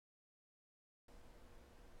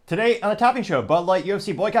Today on the Topping Show, Bud Light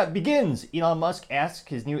UFC boycott begins. Elon Musk asks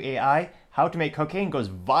his new AI how to make cocaine goes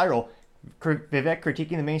viral. Vivek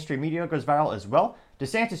critiquing the mainstream media goes viral as well.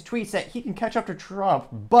 DeSantis tweets that he can catch up to Trump,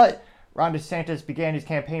 but Ron DeSantis began his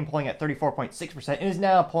campaign polling at 34.6% and is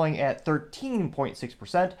now polling at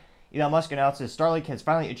 13.6%. Elon Musk announces Starlink has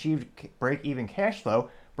finally achieved break-even cash flow.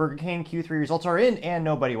 Burger King Q3 results are in, and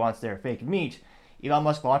nobody wants their fake meat. Elon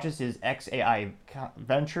Musk launches his XAI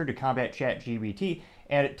venture to combat ChatGPT,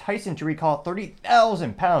 and Tyson to recall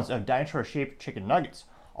 30,000 pounds of dinosaur-shaped chicken nuggets.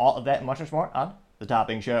 All of that and much more on The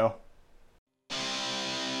Topping Show.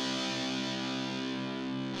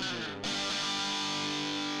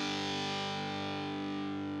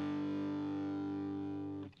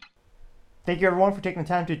 Thank you everyone for taking the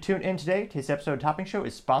time to tune in today. Today's episode of Topping Show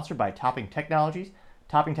is sponsored by Topping Technologies.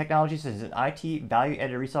 Topping Technologies is an IT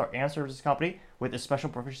value-added reseller and services company with a special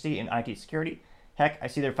proficiency in IT security. Heck, I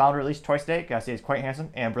see their founder at least twice a day. Gotta say he's quite handsome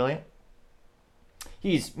and brilliant.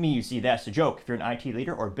 He's me, you see, that's a joke. If you're an IT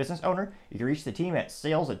leader or business owner, you can reach the team at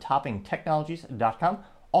sales@toppingtechnologies.com.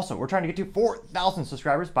 Also, we're trying to get to 4,000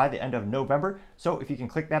 subscribers by the end of November, so if you can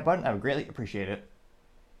click that button, I would greatly appreciate it.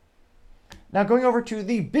 Now, going over to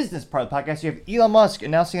the business part of the podcast, you have Elon Musk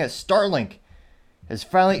announcing that Starlink has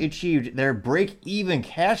finally achieved their break-even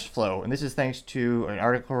cash flow, and this is thanks to an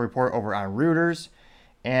article report over on Reuters.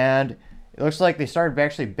 And it looks like they started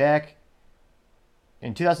actually back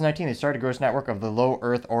in 2019. They started a gross network of the low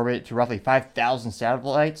Earth orbit to roughly 5,000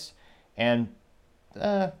 satellites, and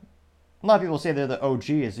a lot of people say they're the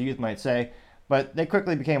OG, as the youth might say, but they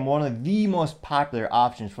quickly became one of the most popular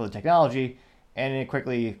options for the technology, and it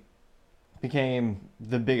quickly became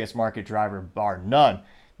the biggest market driver, bar none.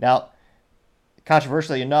 Now,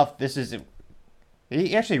 controversially enough,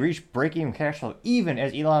 he actually reached break-even cash flow even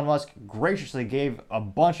as Elon Musk graciously gave a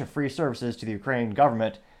bunch of free services to the Ukrainian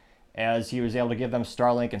government, as he was able to give them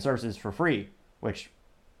Starlink and services for free, which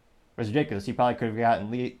was ridiculous. He probably could have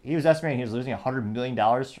gotten, he was estimating he was losing $100 million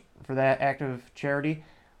for that act of charity,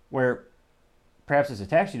 where perhaps it's a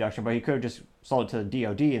tax deduction, but he could have just sold it to the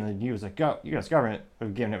DOD, and the U.S. government would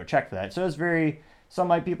have given him a check for that. So it's very, they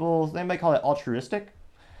might call it altruistic.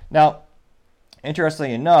 Now,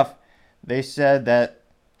 interestingly enough, they said that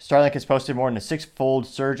Starlink has posted more than a six-fold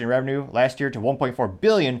surge in revenue last year to $1.4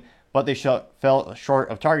 billion, but they fell short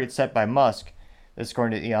of targets set by Musk. This is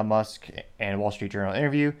according to Elon Musk and a Wall Street Journal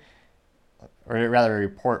interview, or rather a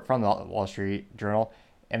report from the Wall Street Journal.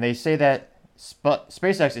 And they say that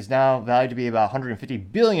SpaceX is now valued to be about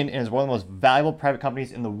 $150 billion and is one of the most valuable private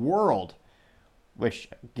companies in the world, which,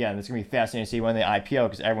 again, it's going to be fascinating to see when they IPO,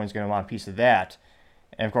 because everyone's going to want a piece of that.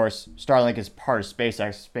 And, of course, Starlink is part of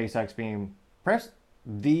SpaceX, SpaceX being perhaps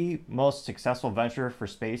the most successful venture for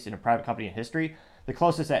space in a private company in history. The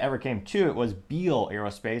closest that ever came to it was Beal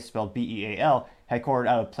Aerospace, spelled B-E-A-L, headquartered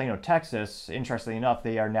out of Plano, Texas. Interestingly enough,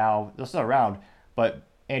 they're still around, but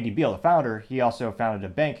Andy Beal, the founder, he also founded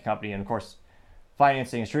a bank company, and, of course,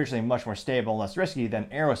 financing is traditionally much more stable and less risky than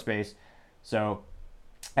aerospace. So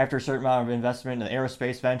after a certain amount of investment in the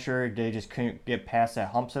aerospace venture, they just couldn't get past that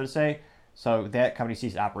hump, so to say. So that company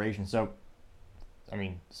ceased operations. So, I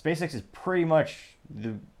mean, SpaceX is pretty much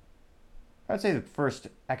the first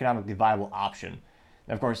economically viable option.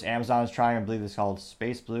 And of course, Amazon is trying, I believe it's called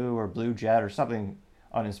Space Blue or Blue Jet or something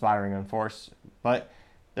uninspiring, of course. But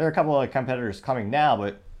there are a couple of competitors coming now,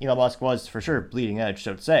 but Elon Musk was for sure bleeding edge,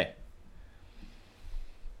 so to say.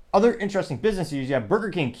 Other interesting business news, you have Burger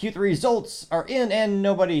King Q3 results are in, and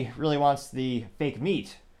nobody really wants the fake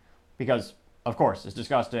meat because, of course, it's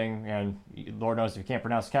disgusting, and Lord knows if you can't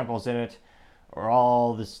pronounce chemicals in it, or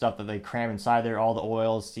all this stuff that they cram inside there, all the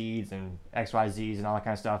oils, seeds, and XYZs, and all that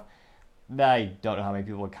kind of stuff. I don't know how many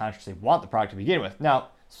people would consciously want the product to begin with. Now,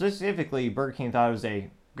 specifically, Burger King thought it was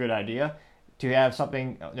a good idea to have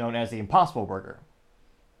something known as the Impossible Burger,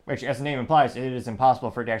 which, as the name implies, it is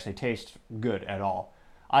impossible for it to actually taste good at all.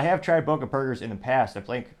 I have tried Boca Burgers in the past. I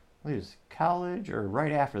think it was college or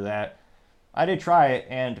right after that. I did try it,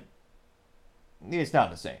 and it's not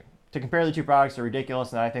the same. To compare the two products are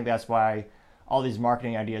ridiculous, and I think that's why all these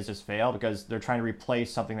marketing ideas just fail, because they're trying to replace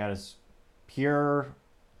something that is pure,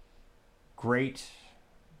 great,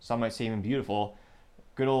 some might say even beautiful,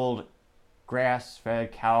 good old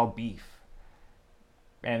grass-fed cow beef.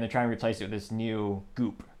 And they're trying to replace it with this new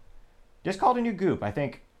goop. Just called a new goop. I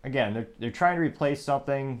think, again, they're trying to replace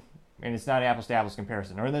something, and it's not an apples-to-apples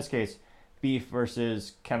comparison. Or in this case, beef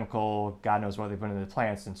versus chemical, God knows what they put into the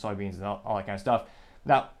plants and soybeans and all that kind of stuff.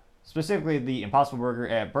 Now, specifically, the Impossible Burger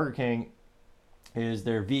at Burger King is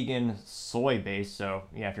their vegan soy base. So,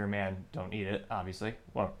 yeah, if you're a man, don't eat it, obviously.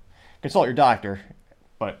 Well, consult your doctor.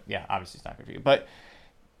 But, yeah, obviously it's not good for you. But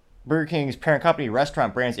Burger King's parent company,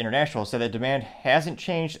 Restaurant Brands International, said that demand hasn't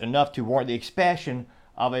changed enough to warrant the expansion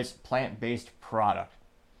of its plant-based product.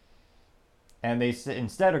 And they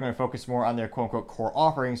instead are going to focus more on their quote-unquote core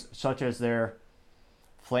offerings, such as their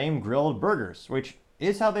flame-grilled burgers, which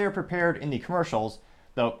is how they are prepared in the commercials.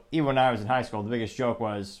 Though, even when I was in high school, the biggest joke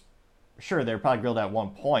was, sure, they were probably grilled at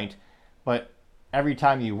one point, but every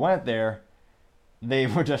time you went there, they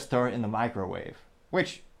would just throw it in the microwave.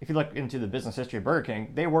 Which, if you look into the business history of Burger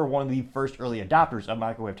King, they were one of the first early adopters of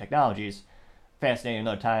microwave technologies. Fascinating,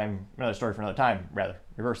 another story for another time, rather.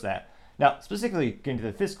 Reverse that. Now, specifically getting to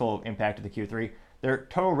the fiscal impact of the Q3, their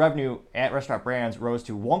total revenue at Restaurant Brands rose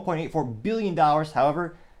to $1.84 billion.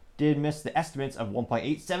 However, did miss the estimates of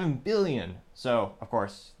 $1.87 billion. So, of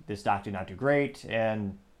course, this stock did not do great,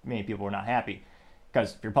 and many people were not happy.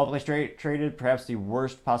 Because if you're publicly traded, perhaps the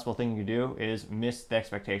worst possible thing you can do is miss the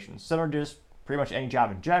expectations. Similar to just pretty much any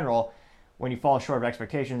job in general, when you fall short of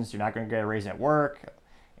expectations, you're not going to get a raise at work.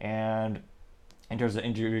 And in terms of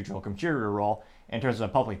individual contributor role, in terms of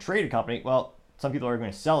a publicly traded company, well, some people are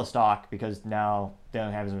going to sell the stock because now they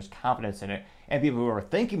don't have as much confidence in it. And people who are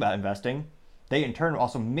thinking about investing, they in turn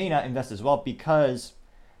also may not invest as well because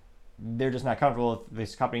they're just not comfortable with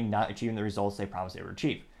this company not achieving the results they promised they would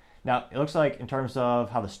achieve. Now, it looks like in terms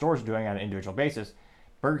of how the stores are doing on an individual basis,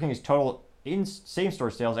 Burger King's total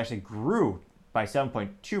same-store sales actually grew by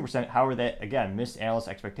 7.2%. However, that, again, missed analyst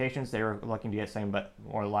expectations. They were looking to get something but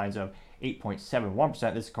more lines of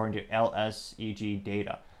 8.71%. This is according to LSEG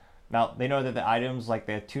data. Now, they know that the items like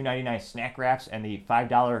the $2.99 snack wraps and the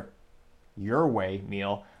 $5 Your Way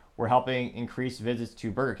meal were helping increase visits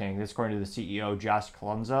to Burger King. This is according to the CEO, Josh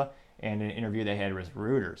Klunza, in an interview they had with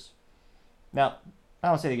Reuters. Now, I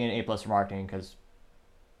don't say they get an A+ for marketing because,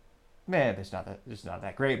 it's not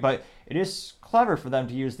that great. But it is clever for them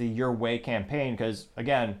to use the Your Way campaign because,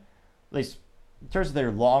 again, at least in terms of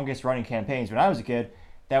their longest running campaigns, when I was a kid,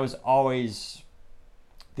 that was always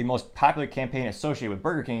the most popular campaign associated with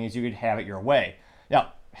Burger King is you could have it your way.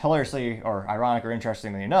 Now, hilariously or ironic or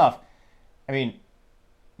interestingly enough, I mean,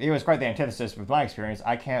 it was quite the antithesis with my experience.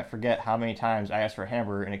 I can't forget how many times I asked for a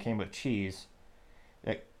hamburger and it came with cheese.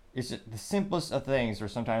 It's the simplest of things are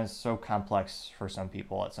sometimes so complex for some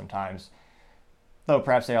people at some times. Though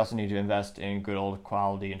perhaps they also need to invest in good old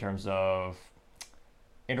quality in terms of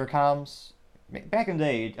intercoms. Back in the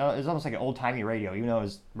day, it was almost like an old-timey radio, even though it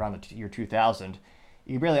was around the year 2000.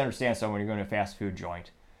 You can barely understand someone when you're going to a fast food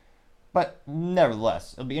joint. But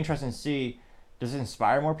nevertheless, it'll be interesting to see, does it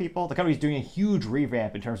inspire more people? The company's doing a huge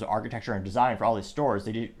revamp in terms of architecture and design for all these stores.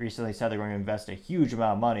 They recently said they're going to invest a huge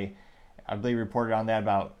amount of money. I believe we reported on that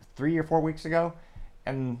about 3 or 4 weeks ago.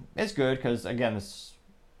 And it's good because, again,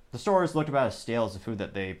 the stores looked about as stale as the food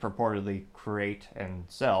that they purportedly create and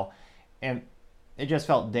sell. And it just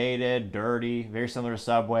felt dated, dirty, very similar to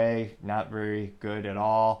Subway, not very good at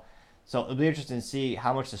all. So it'll be interesting to see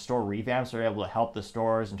how much the store revamps are able to help the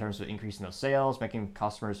stores in terms of increasing those sales, making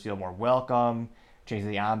customers feel more welcome,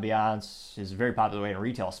 changing the ambiance is a very popular way in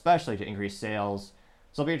retail, especially to increase sales.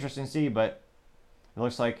 So it'll be interesting to see, but it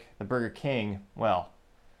looks like the Burger King, well,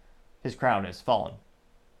 his crown has fallen.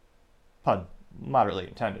 Pun moderately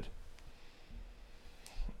intended.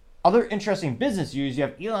 Other interesting business news, you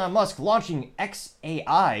have Elon Musk launching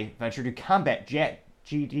XAI venture to combat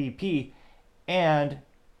GDP, and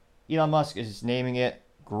Elon Musk is naming it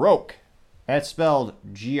Grok. That's spelled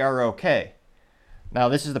Grok. Now,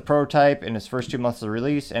 this is the prototype in its first 2 months of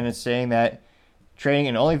release, and it's saying that training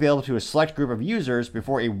is only available to a select group of users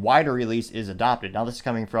before a wider release is adopted. Now, this is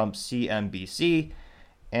coming from CNBC,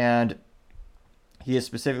 and he is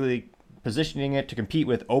specifically positioning it to compete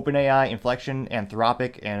with OpenAI, Inflection,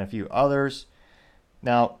 Anthropic, and a few others.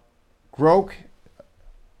 Now, Grok,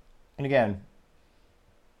 and again,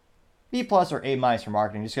 B+ or A- for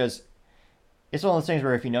marketing, just because it's one of those things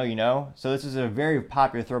where if you know, you know. So this is a very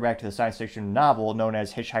popular throwback to the science fiction novel known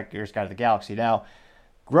as Hitchhiker's Guide to the Galaxy. Now,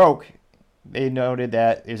 Grok, they noted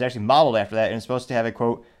that it was actually modeled after that and it's supposed to have a,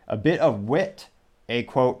 quote, a bit of wit, a,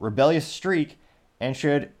 quote, rebellious streak, and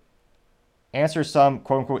should answer some,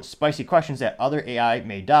 quote unquote, spicy questions that other AI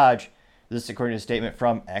may dodge. This is according to a statement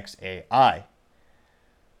from XAI.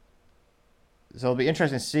 So it'll be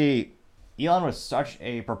interesting to see. Elon was such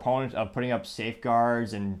a proponent of putting up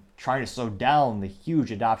safeguards and trying to slow down the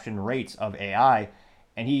huge adoption rates of AI,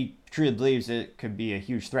 and he truly believes it could be a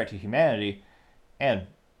huge threat to humanity. And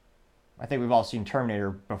I think we've all seen Terminator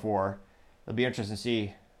before. It'll be interesting to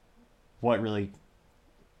see what really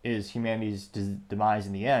is humanity's demise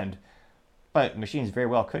in the end. But machines very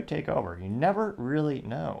well could take over. You never really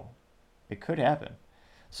know. It could happen.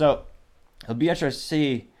 So it'll be interesting to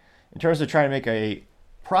see in terms of trying to make a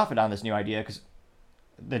profit on this new idea, because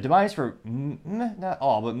the demise for not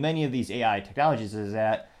all, but many of these AI technologies is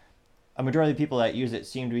that a majority of the people that use it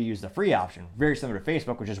seem to use the free option, very similar to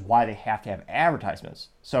Facebook, which is why they have to have advertisements.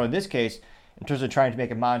 So in this case, in terms of trying to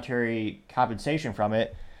make a monetary compensation from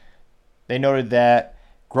it, they noted that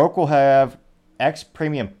Grok will have X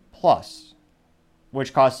Premium Plus,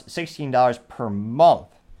 which costs $16 per month.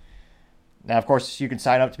 Now, of course, you can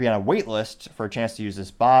sign up to be on a wait list for a chance to use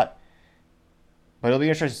this bot, but it'll be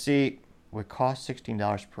interesting to see what costs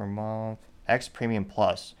 $16 per month, X Premium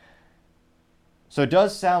Plus. So it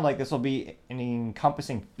does sound like this will be an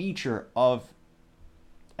encompassing feature of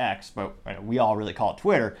X, but we all really call it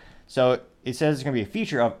Twitter. So it says it's going to be a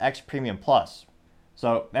feature of X Premium Plus.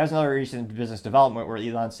 So that was another recent business development where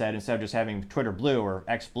Elon said instead of just having Twitter Blue or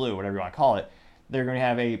X Blue, whatever you want to call it, they're going to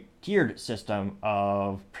have a tiered system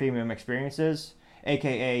of premium experiences,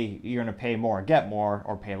 aka you're going to pay more and get more,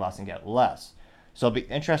 or pay less and get less. So it'll be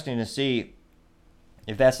interesting to see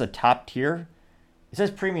if that's the top tier. It says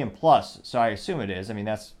Premium Plus, so I assume it is. I mean,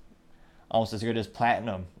 that's almost as good as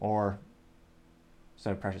Platinum or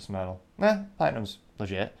instead of Precious Metal. Platinum's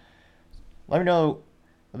legit. Let me know.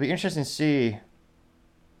 It'll be interesting to see.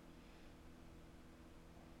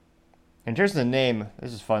 In terms of the name,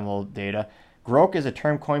 this is fun little data. Grok is a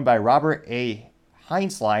term coined by Robert A.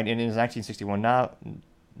 Heinlein in his 1961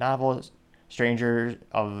 novel Stranger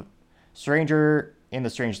in the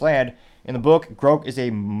Strange Land. In the book, Grok is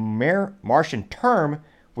a Martian term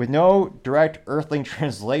with no direct earthling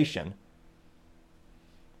translation.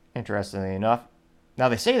 Interestingly enough. Now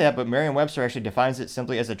they say that, but Merriam-Webster actually defines it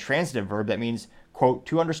simply as a transitive verb that means, quote,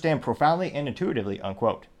 to understand profoundly and intuitively,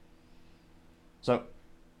 unquote. So,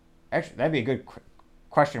 actually, that'd be a good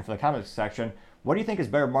question for the comments section. What do you think is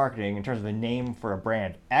better marketing in terms of a name for a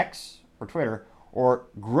brand? X for Twitter or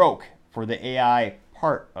Grok for the AI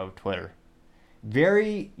part of Twitter?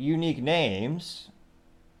 Very unique names,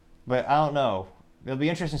 but I don't know. It'll be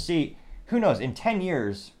interesting to see. Who knows? In 10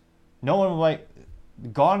 years,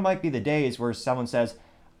 gone might be the days where someone says,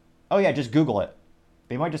 oh yeah, just Google it.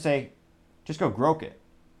 They might just say, just go Grok it.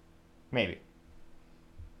 Maybe.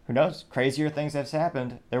 Who knows? Crazier things have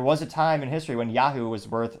happened. There was a time in history when Yahoo was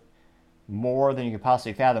worth more than you could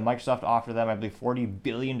possibly fathom. Microsoft offered them, I believe, $40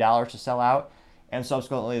 billion to sell out, and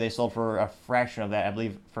subsequently they sold for a fraction of that, I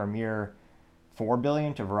believe, for a mere $4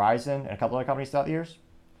 billion to Verizon and a couple other companies throughout the years.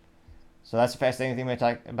 So that's the fascinating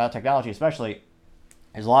thing about technology, especially.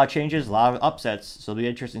 There's a lot of changes, a lot of upsets, so it'll be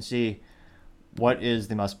interesting to see what is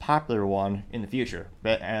the most popular one in the future.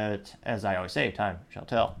 But as I always say, time shall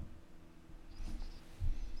tell.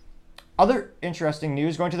 Other interesting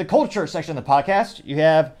news going to the culture section of the podcast. You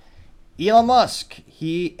have Elon Musk.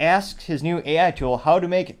 He asked his new AI tool how to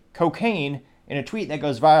make cocaine in a tweet that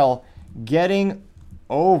goes viral, getting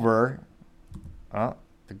over... Oh,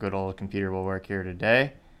 the good old computer will work here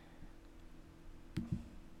today.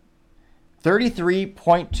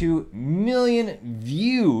 33.2 million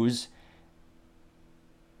views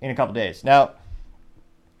in a couple days. Now,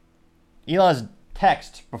 Elon's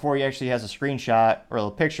text, before he actually has a screenshot or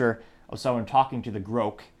a picture of someone talking to the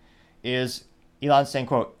Grok, is Elon saying,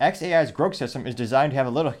 quote, XAI's Grok system is designed to have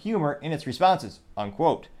a little humor in its responses,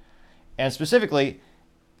 unquote. And specifically,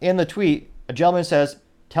 in the tweet, a gentleman says,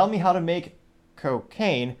 tell me how to make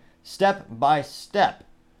cocaine step by step.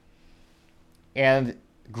 And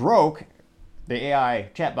Grok, the AI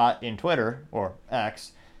chatbot in Twitter, or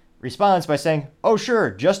X, responds by saying, oh sure,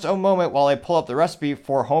 just a moment while I pull up the recipe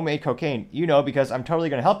for homemade cocaine. You know, because I'm totally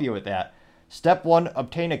going to help you with that. Step 1,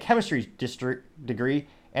 obtain a chemistry degree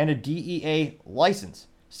and a DEA license.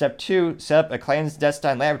 Step 2, set up a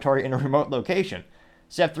clandestine laboratory in a remote location.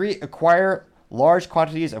 Step 3, acquire large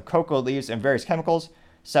quantities of cocoa leaves and various chemicals.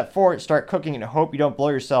 Step 4, start cooking and hope you don't blow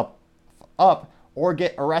yourself up or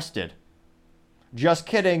get arrested. Just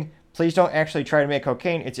kidding. Please don't actually try to make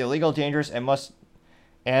cocaine. It's illegal, dangerous, and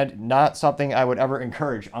not something I would ever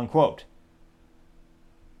encourage, unquote.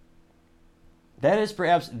 That is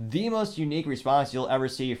perhaps the most unique response you'll ever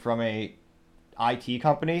see from a IT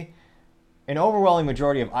company. An overwhelming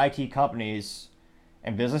majority of IT companies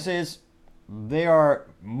and businesses, they are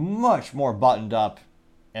much more buttoned up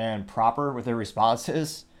and proper with their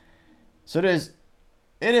responses. So it is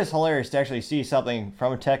hilarious to actually see something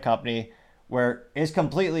from a tech company where it's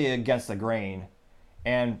completely against the grain.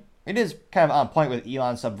 And it is kind of on point with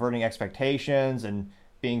Elon subverting expectations and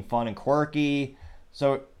being fun and quirky.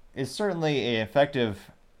 So it's certainly an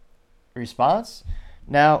effective response.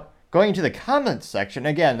 Now, going into the comments section,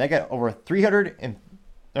 again, they got over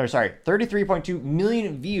 33.2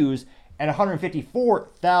 million views and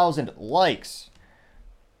 154,000 likes.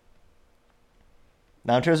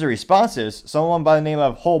 Now, in terms of responses, someone by the name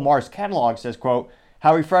of Whole Mars Catalog says, quote,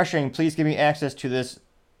 How refreshing. Please give me access to this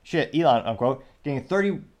shit, Elon, unquote. Getting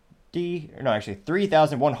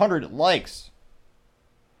 3,100 likes.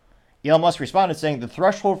 Elon Musk responded saying the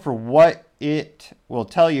threshold for what it will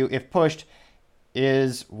tell you if pushed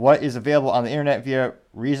is what is available on the internet via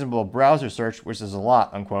reasonable browser search, which is a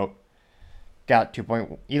lot, unquote.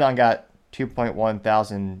 Elon got 2.1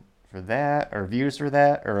 thousand for that, or views for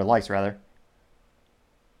that, or likes rather.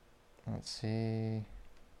 Let's see.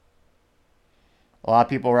 A lot of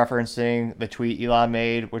people referencing the tweet Elon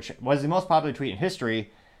made, which was the most popular tweet in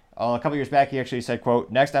history. A couple years back, he actually said,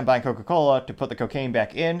 quote, next I'm buying Coca-Cola to put the cocaine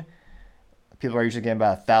back in. People are usually getting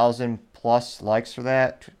about 1,000 plus likes for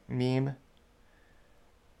that meme.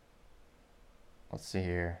 Let's see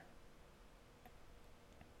here.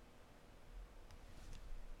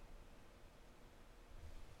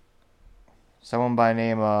 Someone by the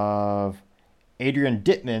name of Adrian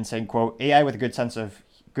Dittman saying, quote, AI with a good sense of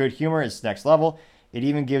good humor is next level. It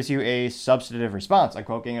even gives you a substantive response.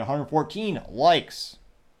 Unquote, getting 114 likes.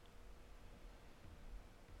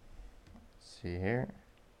 Let's see here.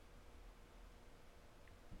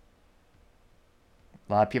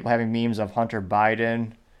 A lot of people having memes of Hunter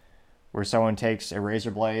Biden where someone takes a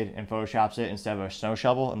razor blade and photoshops it instead of a snow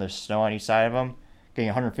shovel and there's snow on each side of them. Getting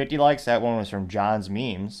 150 likes. That one was from John's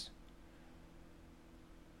Memes.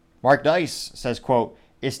 Mark Dice says, quote,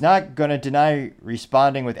 it's not going to deny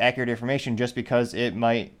responding with accurate information just because it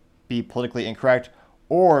might be politically incorrect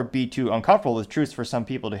or be too uncomfortable with truths for some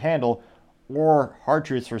people to handle or hard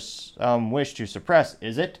truths for some wish to suppress,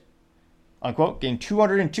 is it? Unquote. Getting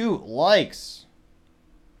 202 likes.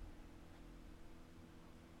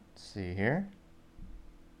 Let's see here.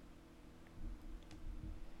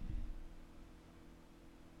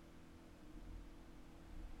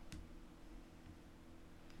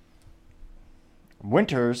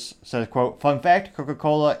 Winters says, quote, fun fact,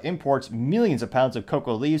 Coca-Cola imports millions of pounds of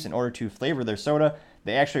cocoa leaves in order to flavor their soda.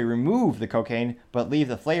 They actually remove the cocaine, but leave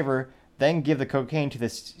the flavor, then give the cocaine to the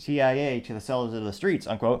CIA to the sellers of the streets,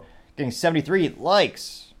 unquote. Getting 73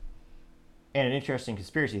 likes. And an interesting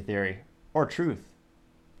conspiracy theory, or truth.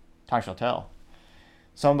 Time shall tell.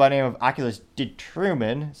 Someone by the name of Oculus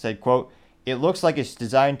Detruman said, quote, it looks like it's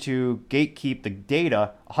designed to gatekeep the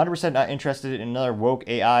data. 100% not interested in another woke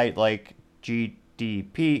AI like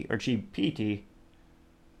GDP or GPT.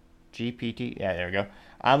 Yeah, there we go.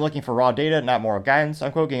 I'm looking for raw data, not moral guidance.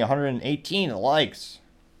 Unquote, getting 118 likes.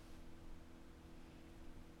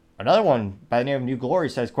 Another one by the name of New Glory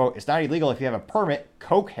says, quote, it's not illegal if you have a permit.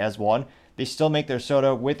 Coke has one. They still make their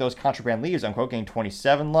soda with those contraband leaves. Unquote, getting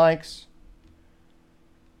 27 likes.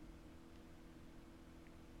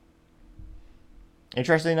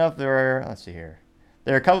 Interestingly enough, let's see here.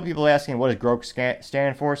 There are a couple of people asking what does GROK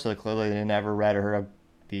stand for, so clearly they never read or heard of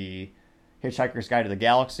the Hitchhiker's Guide to the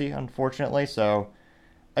Galaxy, unfortunately. So,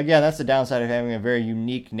 again, that's the downside of having a very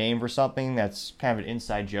unique name for something that's kind of an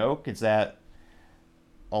inside joke. It's that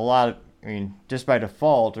just by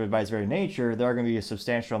default, or by its very nature, there are going to be a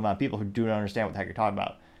substantial amount of people who do not understand what the heck you're talking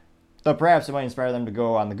about. So perhaps it might inspire them to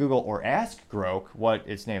go on the Google or ask GROK what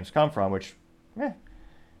its names come from, which,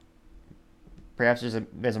 perhaps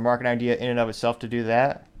there's a market idea in and of itself to do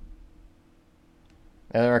that.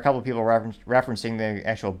 And there are a couple of people referencing the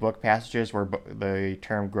actual book passages where the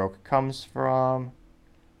term GROK comes from.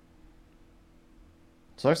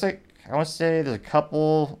 So it looks like, I want to say there's a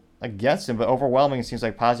couple against him, but overwhelming it seems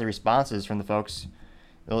like positive responses from the folks.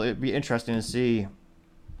 It'll be interesting to see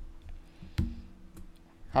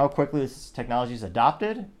how quickly this technology is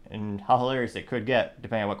adopted and how hilarious it could get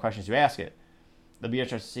depending on what questions you ask it. It'll be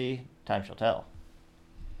interesting to see. Time shall tell.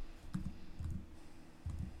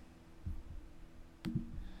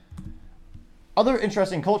 Other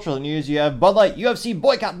interesting cultural news, you have Bud Light UFC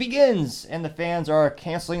boycott begins, and the fans are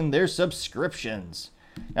canceling their subscriptions.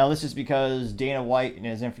 Now, this is because Dana White, in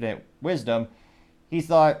his infinite wisdom, he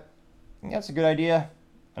thought, that's a good idea.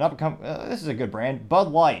 This is a good brand. Bud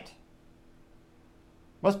Light.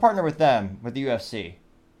 Let's partner with them, with the UFC.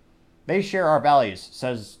 They share our values,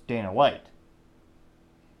 says Dana White.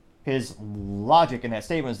 His logic in that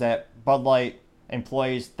statement is that Bud Light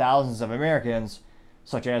employs thousands of Americans,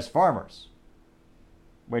 such as farmers,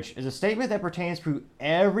 which is a statement that pertains to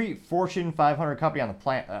every Fortune 500 company on the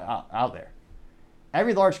planet out there.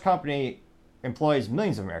 Every large company employs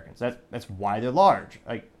millions of Americans. That's why they're large.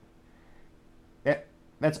 Like,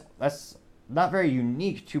 that's not very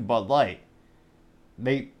unique to Bud Light.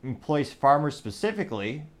 They employ farmers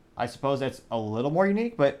specifically. I suppose that's a little more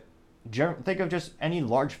unique, but think of just any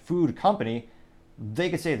large food company, they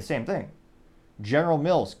could say the same thing. General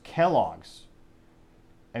Mills, Kellogg's.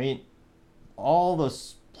 I mean, all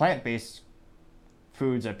those plant-based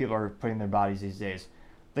foods that people are putting in their bodies these days.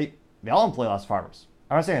 they all employ lots of farmers.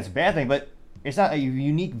 I'm not saying it's a bad thing, but it's not a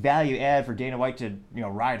unique value add for Dana White to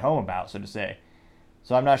ride home about, so to say.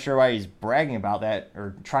 So I'm not sure why he's bragging about that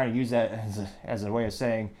or trying to use that as a way of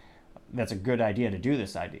saying that's a good idea to do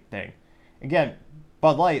this thing. Again,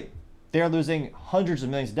 Bud Light, they're losing hundreds of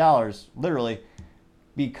millions of dollars, literally,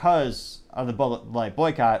 because of the Bud Light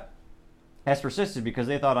boycott has persisted because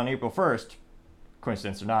they thought on April 1st,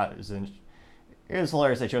 coincidence or not, it was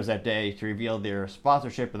hilarious they chose that day to reveal their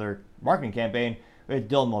sponsorship of their marketing campaign with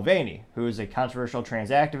Dylan Mulvaney, who is a controversial trans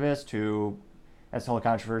activist who has a whole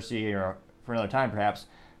controversy for another time perhaps.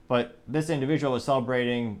 But this individual was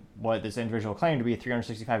celebrating what this individual claimed to be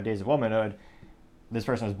 365 days of womanhood. This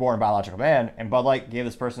person was born a biological man, and Bud Light gave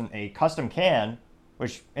this person a custom can,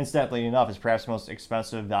 which incidentally enough is perhaps the most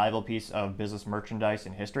expensive, valuable piece of business merchandise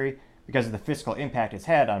in history because of the fiscal impact it's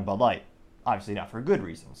had on Bud Light. Obviously not for good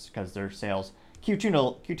reasons, because their sales,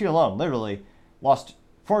 Q2 alone, literally lost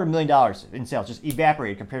 $400 million in sales, just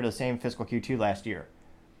evaporated compared to the same fiscal Q2 last year.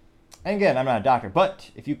 And again, I'm not a doctor, but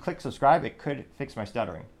if you click subscribe, it could fix my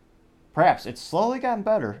stuttering. Perhaps it's slowly gotten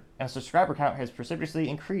better, and the subscriber count has precipitously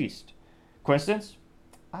increased. Coincidence?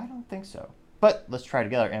 I don't think so. But let's try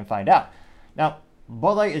together and find out. Now,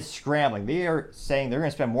 Bud Light is scrambling. They are saying they're going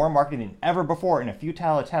to spend more on marketing than ever before in a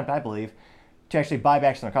futile attempt, I believe, to actually buy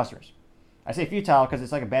back some of their customers. I say futile because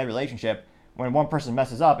it's like a bad relationship. When one person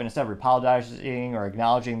messes up and instead of apologizing or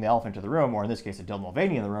acknowledging the elephant in the room, or in this case, a Dylan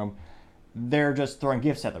Mulvaney in the room, they're just throwing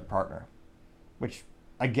gifts at their partner. Which,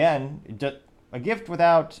 again, a gift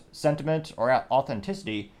without sentiment or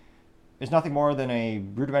authenticity is nothing more than a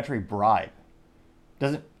rudimentary bribe.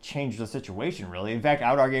 Doesn't change the situation, really. In fact, I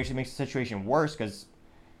would argue it actually makes the situation worse because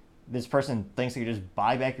this person thinks they can just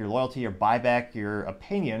buy back your loyalty or buy back your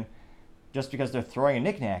opinion just because they're throwing a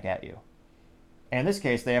knick-knack at you. And in this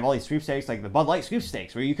case, they have all these sweepstakes, like the Bud Light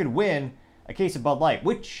sweepstakes, where you could win a case of Bud Light,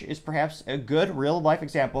 which is perhaps a good real-life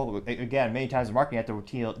example. Again, many times in marketing, you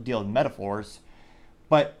have to deal in metaphors.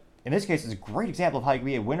 But in this case, it's a great example of how you can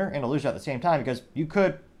be a winner and a loser at the same time, because you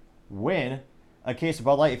could win a case of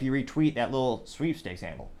Bud Light if you retweet that little sweepstakes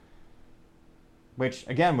handle. Which,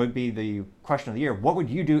 again, would be the question of the year. What would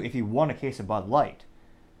you do if you won a case of Bud Light?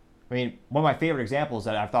 I mean, one of my favorite examples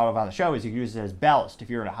that I've thought of on the show is you could use it as ballast if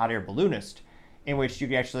you're in a hot air balloonist, in which you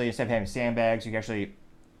could actually, instead of having sandbags, you could actually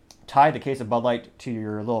tie the case of Bud Light to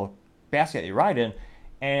your little basket that you ride in,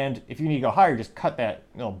 and if you need to go higher, just cut that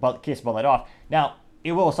case of Bud Light off. Now,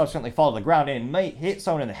 it will subsequently fall to the ground, and it might hit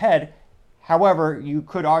someone in the head. However, you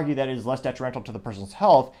could argue that it is less detrimental to the person's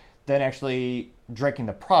health than actually drinking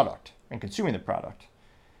the product and consuming the product.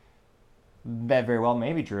 That very well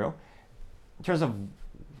may be true. In terms of,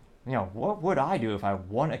 what would I do if I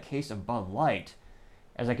won a case of Bud Light?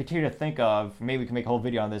 As I continue to think of, maybe we can make a whole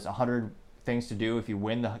video on this, 100 things to do if you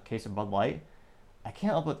win the case of Bud Light. I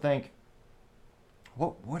can't help but think,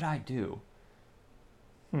 what would I do?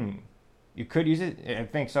 You could use it. I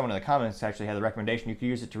think someone in the comments actually had the recommendation. You could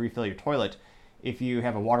use it to refill your toilet. If you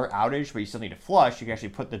have a water outage but you still need to flush, you can actually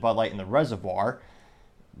put the Bud Light in the reservoir,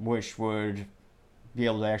 which would be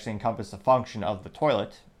able to actually encompass the function of the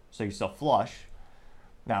toilet, so you still flush.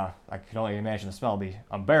 Now, I can only imagine the smell would be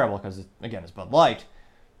unbearable because, again, it's Bud Light.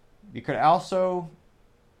 You could also,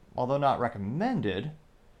 although not recommended,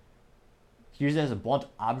 use it as a blunt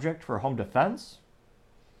object for home defense.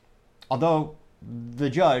 Although the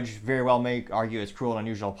judge very well may argue it's cruel and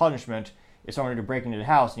unusual punishment if someone were to break into the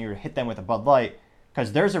house and you were to hit them with a Bud Light,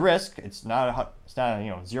 because there's a risk. It's not a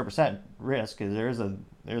 0% risk.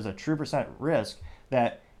 There's a true percent risk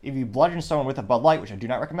that if you bludgeon someone with a Bud Light, which I do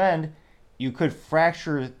not recommend, you could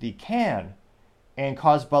fracture the can and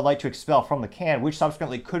cause Bud Light to expel from the can, which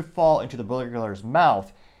subsequently could fall into the burglar's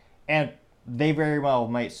mouth, and they very well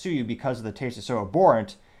might sue you because the taste is so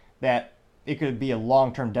abhorrent that it could be a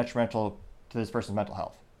long-term detrimental to this person's mental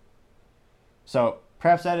health. So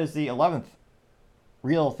perhaps that is the 11th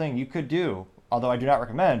real thing you could do, although I do not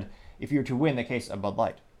recommend, if you were to win the case of Bud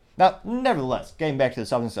Light. Now, nevertheless, getting back to the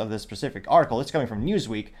substance of this specific article, it's coming from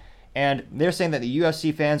Newsweek, and they're saying that the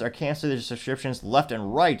UFC fans are canceling their subscriptions left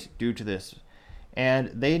and right due to this. And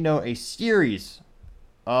they note a series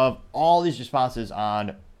of all these responses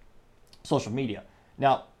on social media.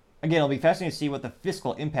 Now, again, it'll be fascinating to see what the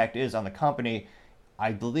fiscal impact is on the company.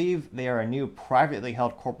 I believe they are a new privately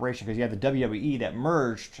held corporation because you have the WWE that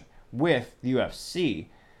merged with the UFC.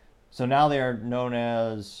 So now they are known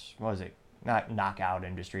as, not Knockout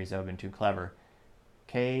Industries, that would have been too clever.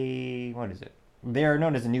 They are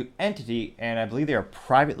known as a new entity, and I believe they are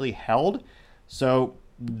privately held. So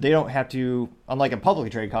they don't have to, unlike a publicly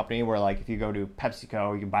traded company where, like, if you go to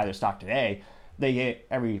PepsiCo, you can buy their stock today. They get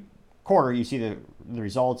every quarter, you see the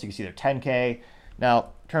results, you can see their 10K. Now,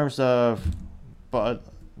 terms of but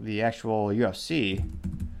the actual UFC,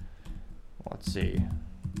 let's see.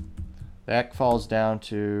 That falls down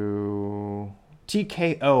to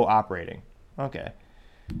TKO operating. Okay.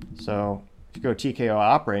 So if you go to TKO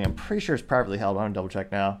operating, I'm pretty sure it's privately held. I'm going to double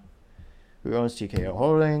check now. Who owns TKO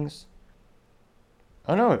Holdings?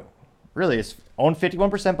 Oh, no. Really, it's owned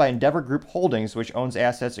 51% by Endeavor Group Holdings, which owns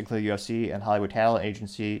assets including UFC and Hollywood Talent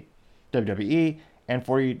Agency, WWE, and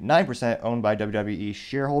 49% owned by WWE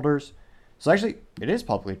shareholders. So actually, it is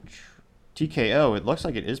publicly TKO. It looks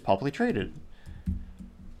like it is publicly traded.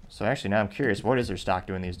 So actually, now I'm curious, what is their stock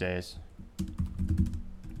doing these days?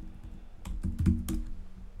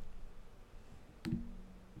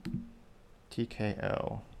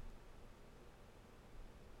 TKO.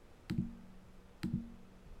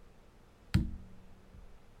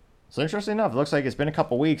 So interesting enough, it looks like it's been a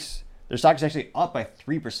couple weeks. Their stock is actually up by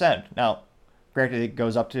 3%. Now, granted, it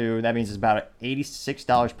goes up to, that means it's about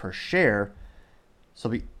 $86 per share. So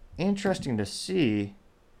it'll be interesting to see.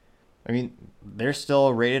 I mean, they're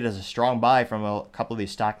still rated as a strong buy from a couple of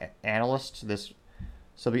these stock analysts.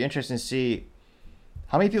 So it'll be interesting to see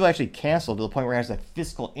how many people actually canceled to the point where it has a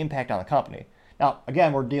fiscal impact on the company. Now,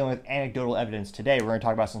 again, we're dealing with anecdotal evidence today. We're going to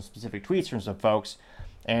talk about some specific tweets from some folks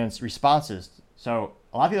and responses. So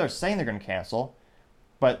a lot of people are saying they're going to cancel,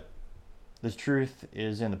 but the truth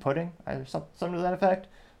is in the pudding, something to that effect.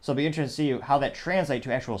 So it'll be interesting to see how that translates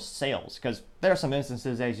to actual sales, because there are some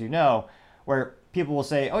instances, as you know, where people will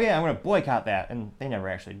say, oh yeah, I'm going to boycott that, and they never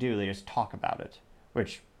actually do. They just talk about it,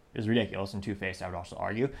 which is ridiculous and two-faced, I would also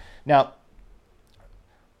argue. Now,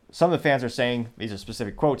 some of the fans are saying, these are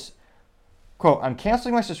specific quotes, quote, I'm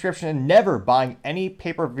canceling my subscription and never buying any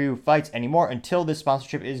pay-per-view fights anymore until this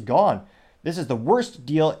sponsorship is gone. This is the worst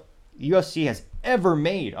deal UFC has ever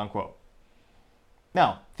made, unquote.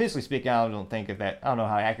 Now, physically speaking, I don't know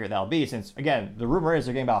how accurate that'll be, since, again, the rumor is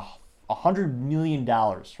they're getting about $100 million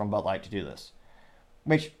from Bud Light to do this.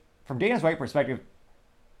 Which, from Dana White's perspective,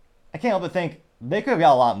 I can't help but think they could have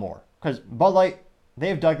got a lot more. Because Bud Light,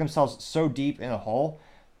 they've dug themselves so deep in a hole,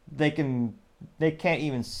 they can't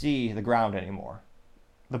even see the ground anymore.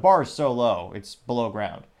 The bar is so low, it's below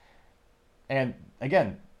ground. And,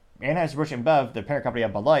 again, Anheuser-Busch InBev, the parent company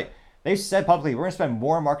of Bud Light, they said publicly, we're going to spend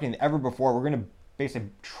more on marketing than ever before. We're going to basically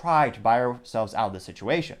try to buy ourselves out of this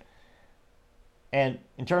situation. And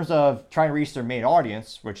in terms of trying to reach their main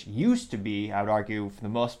audience, which used to be, I would argue, for the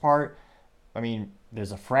most part, I mean,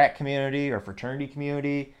 there's a frat community or fraternity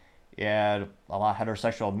community. You had a lot of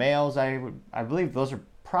heterosexual males. I believe those are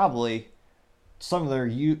probably some of their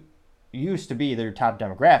used to be their top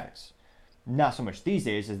demographics. Not so much these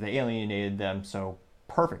days, as they alienated them so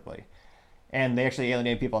perfectly. And they actually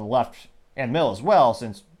alienated people on the left and middle as well,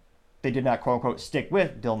 since they did not, quote-unquote, stick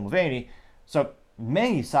with Dylan Mulvaney. So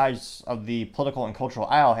many sides of the political and cultural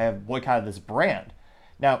aisle have boycotted this brand.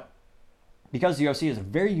 Now, because the UFC is a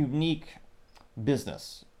very unique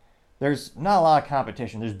business, there's not a lot of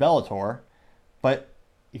competition. There's Bellator, but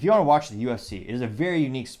if you want to watch the UFC, it is a very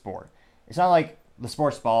unique sport. It's not like the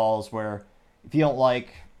sports balls where if you don't like,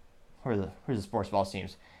 who's the sports ball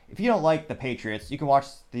teams? If you don't like the Patriots, you can watch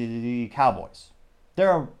the Cowboys.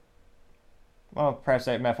 Well, perhaps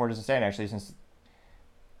that metaphor doesn't stand actually, since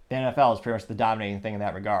the NFL is pretty much the dominating thing in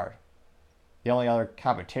that regard. The only other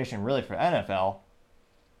competition really for NFL,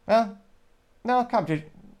 competition.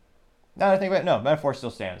 Now that I think about it, no, metaphor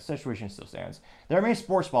still stands. The situation still stands. There are many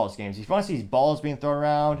sports balls games. If you want to see these balls being thrown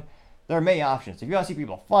around, there are many options. If you want to see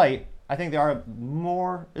people fight, I think there are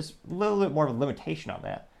more. It's a little bit more of a limitation on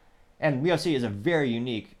that. And UFC is a very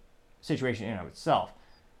unique situation in and of itself.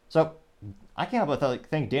 So I can't help but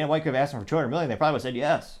think Dana White could have asked them for $200 million. They probably would have said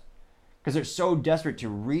yes, because they're so desperate to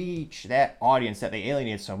reach that audience that they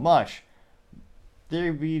alienated so much.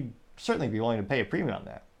 They'd certainly be willing to pay a premium on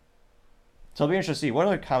that. So it'll be interesting to see what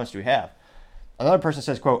other comments do we have. Another person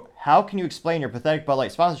says, quote, how can you explain your pathetic Bud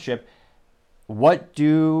Light sponsorship? What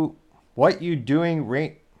you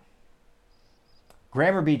doing?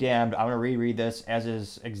 Grammar be damned. I'm going to reread this as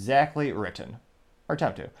is exactly written, or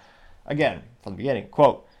attempt to. Again, from the beginning,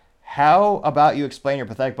 quote, how about you explain your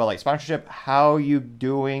pathetic Bud Light sponsorship? How you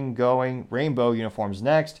doing going rainbow uniforms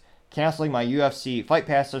next? Canceling my UFC Fight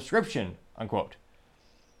Pass subscription, unquote.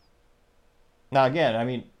 Now, again, I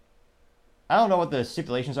mean, I don't know what the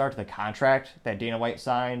stipulations are to the contract that Dana White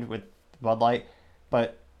signed with Bud Light,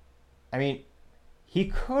 but, I mean, he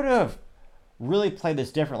could have really played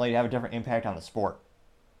this differently to have a different impact on the sport.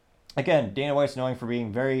 Again, Dana White's known for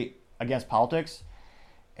being very against politics,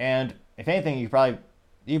 and if anything, you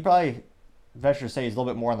probably venture to say he's a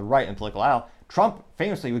little bit more on the right in the political aisle. Trump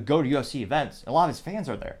famously would go to UFC events, and a lot of his fans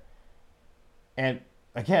are there. And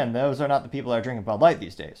again, those are not the people that are drinking Bud Light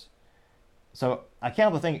these days. So I can't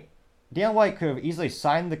help but think Dana White could have easily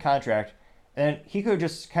signed the contract, and he could have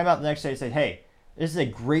just come out the next day and said, hey, this is a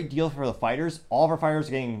great deal for the fighters. All of our fighters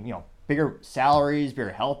are getting, bigger salaries,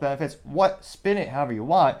 bigger health benefits. Spin it however you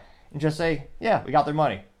want, and just say, yeah, we got their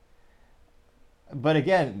money. But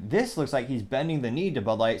again, this looks like he's bending the knee to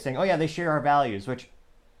Bud Light, saying, oh yeah, they share our values, which,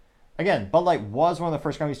 again, Bud Light was one of the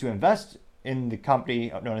first companies to invest in the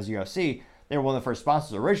company known as UFC. They were one of the first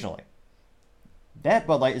sponsors originally. That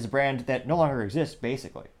Bud Light is a brand that no longer exists,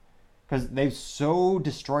 basically, because they've so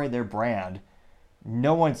destroyed their brand.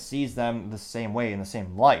 No one sees them the same way, in the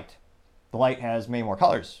same light. The light has many more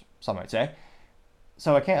colors, some might say.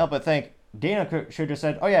 So I can't help but think Dana should have just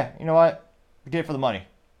said, oh yeah, you know what? We did it for the money.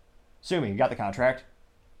 Sue me, you got the contract.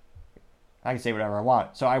 I can say whatever I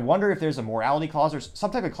want. So I wonder if there's a morality clause or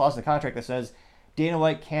some type of clause in the contract that says Dana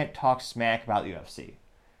White can't talk smack about the UFC.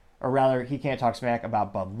 Or rather, he can't talk smack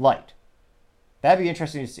about Bud Light. That'd be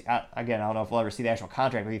interesting to see. Again, I don't know if we'll ever see the actual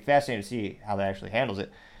contract, but it'd be fascinating to see how that actually handles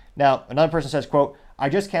it. Now, another person says, quote, I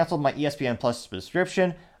just canceled my ESPN Plus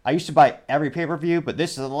subscription. I used to buy every pay-per-view, but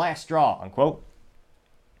this is the last straw, unquote.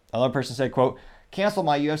 Another person said, quote, cancel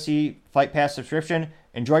my UFC Fight Pass subscription.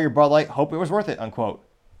 Enjoy your Bud Light. Hope it was worth it, unquote.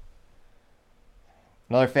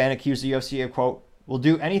 Another fan accused the UFC of, quote, will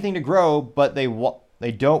do anything to grow, but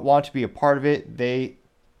they don't want to be a part of it. They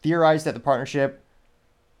theorize that the partnership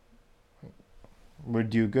would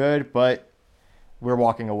do good, but we're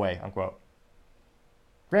walking away, unquote.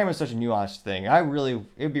 Grammar is such a nuanced thing.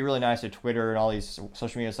 It'd be really nice if Twitter and all these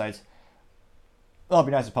social media sites, well, it'd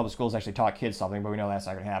be nice if public schools actually taught kids something, but we know that's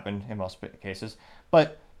not going to happen in most cases.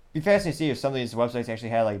 But it'd be fascinating to see if some of these websites actually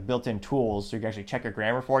had like built-in tools so you can actually check your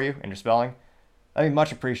grammar for you and your spelling. That'd be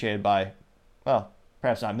much appreciated by, well,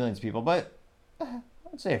 perhaps not millions of people, but I'd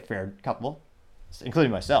say a fair couple,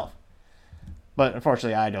 including myself. But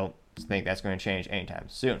unfortunately, I don't think that's going to change anytime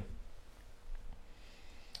soon.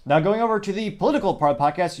 Now, going over to the political part of the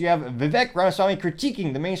podcast, you have Vivek Ramaswamy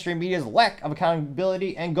critiquing the mainstream media's lack of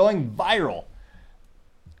accountability and going viral.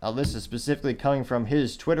 Now, this is specifically coming from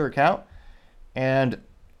his Twitter account, and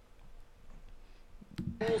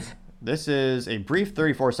this is a brief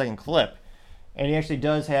 34-second clip, and he actually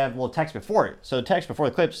does have a little text before it. So the text before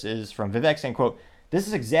the clips is from Vivek saying, quote, this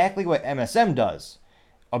is exactly what MSM does.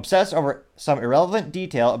 Obsess over some irrelevant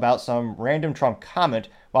detail about some random Trump comment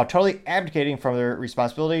while totally abdicating from their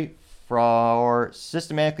responsibility for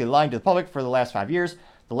systematically lying to the public for the last 5 years.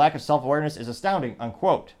 The lack of self-awareness is astounding,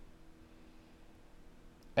 unquote.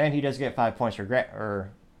 And he does get 5 points for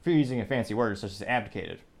using a fancy word such as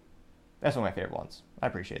abdicated. That's one of my favorite ones. I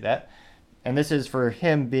appreciate that. And this is for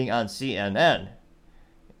him being on CNN.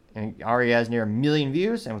 And already has near 1 million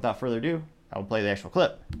views. And without further ado, I will play the actual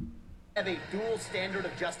clip. Have a dual standard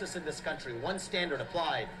of justice in this country. One standard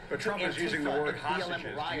applied. But Trump is using the word hostages.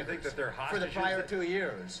 Do you think that they're hostages? For the prior 2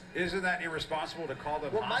 years. Isn't that irresponsible to call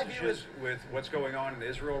them hostages with what's going on in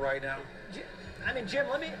Israel right now? I mean, Jim,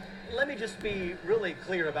 let me just be really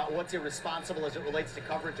clear about what's irresponsible as it relates to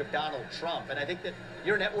coverage of Donald Trump. And I think that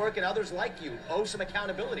your network and others like you owe some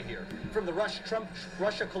accountability here. From the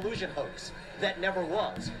Russia collusion hoax that never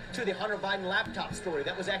was, to the Hunter Biden laptop story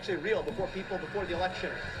that was actually real before the election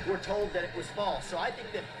were told that it was false. So I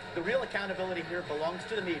think that the real accountability here belongs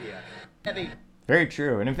to the media. Very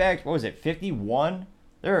true. And in fact, what was it, 51?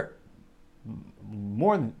 There are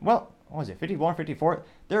more than, well, what was it, 51, 54?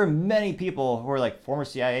 There are many people who are like former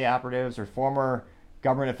CIA operatives or former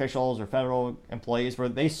government officials or federal employees where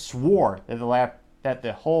they swore that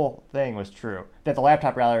the whole thing was true, that the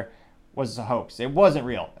laptop rather was a hoax. It wasn't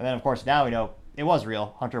real. And then of course now we know it was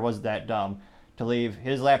real. Hunter was that dumb to leave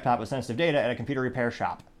his laptop with sensitive data at a computer repair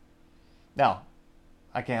shop. Now,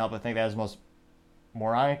 I can't help but think that is the most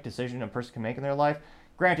moronic decision a person can make in their life.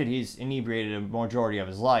 Granted, he's inebriated a majority of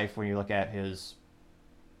his life when you look at his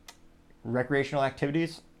recreational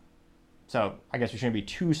activities. So I guess we shouldn't be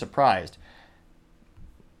too surprised.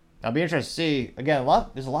 I'll be interested to see, again,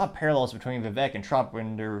 there's a lot of parallels between Vivek and Trump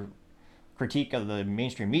in their critique of the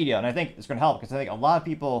mainstream media, and I think it's going to help because I think a lot of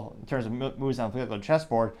people, in terms of moves on the political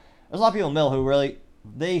chessboard, there's a lot of people in the middle who really,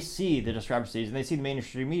 they see the discrepancies and they see the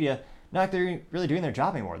mainstream media not like they're really doing their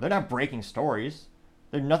job anymore. They're not breaking stories.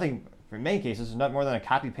 They're nothing, in many cases, not more than a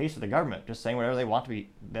copy-paste of the government, just saying whatever they want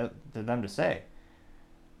to them to say.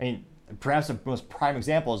 I mean, perhaps the most prime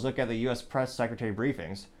example is look at the U.S. press secretary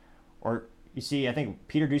briefings, or you see, I think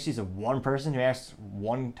Peter Doocy's the one person who asks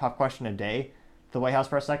one tough question a day to the White House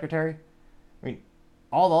press secretary. I mean,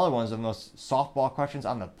 all the other ones are the most softball questions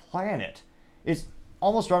on the planet. It's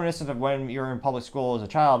almost reminiscent of when you were in public school as a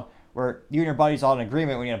child, where you and your buddies all in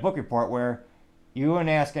agreement when you had a book report, where you wouldn't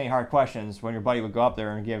ask any hard questions when your buddy would go up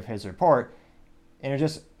there and give his report. And it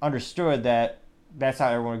just understood that that's how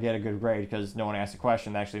everyone would get a good grade, because no one asks a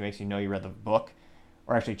question that actually makes you know you read the book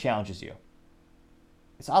or actually challenges you.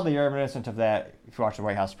 It's oddly reminiscent of that if you watch the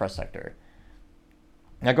White House press secretary.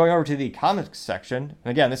 Now going over to the comments section,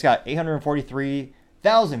 and again, this got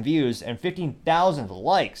 843,000 views and 15,000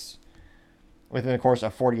 likes within the course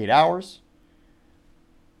of 48 hours.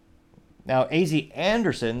 Now, A.Z.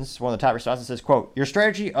 Anderson's, one of the top responses, says, quote, "Your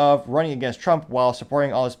strategy of running against Trump while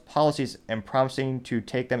supporting all his policies and promising to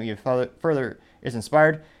take them even further is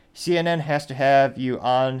inspired. CNN has to have you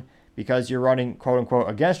on because you're running, quote-unquote,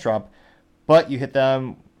 against Trump, but you hit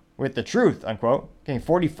them with the truth," unquote, getting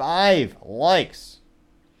 45 likes.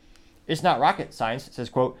 It's Not Rocket Science says,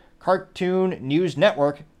 quote, "Cartoon News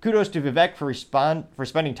Network, kudos to Vivek for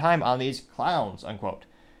spending time on these clowns," unquote,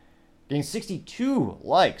 getting 62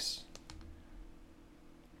 likes.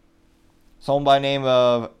 Someone by the name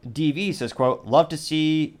of DV says, quote, "Love to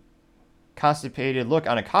see constipated look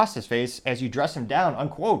on Acosta's face as you dress him down,"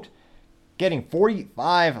 unquote, getting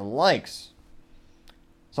 45 likes.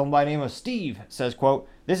 Someone by the name of Steve says, quote,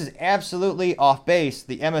 "This is absolutely off base.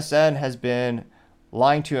 The MSN has been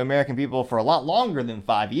lying to American people for a lot longer than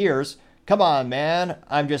 5 years. Come on, man.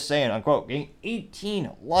 I'm just saying," unquote, getting 18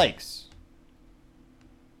 likes.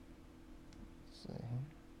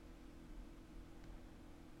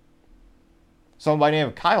 Someone by the name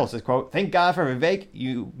of Kyle says, quote, "Thank God for Vivek.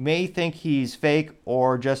 You may think he's fake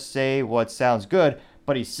or just say what sounds good,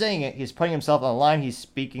 but he's saying it. He's putting himself on the line. He's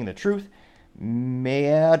speaking the truth.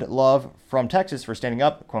 Mad love from Texas for standing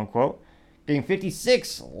up," quote unquote, getting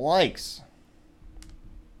 56 likes.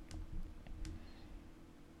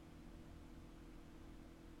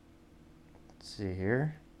 Let's see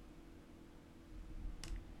here.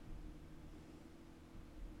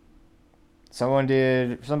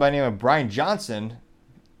 Somebody by the name of Brian Johnson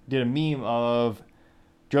did a meme of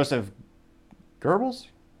Joseph Goebbels.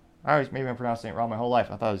 Maybe I'm pronouncing it wrong my whole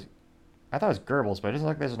life. I thought it was Goebbels, but it doesn't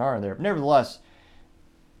look like there's an R in there. But nevertheless,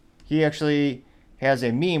 he actually has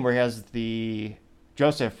a meme where he has the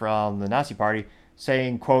Joseph from the Nazi Party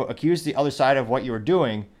saying, quote, "Accuse the other side of what you were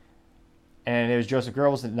doing." And it was Joseph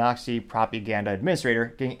Goebbels, the Nazi propaganda administrator,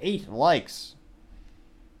 getting 8 likes.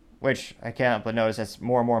 Which I can't but notice that's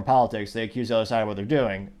more and more in politics. They accuse the other side of what they're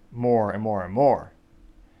doing more and more and more.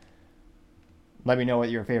 Let me know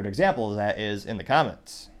what your favorite example of that is in the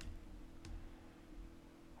comments.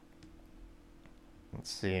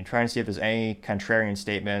 Let's see. I'm trying to see if there's any contrarian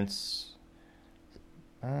statements.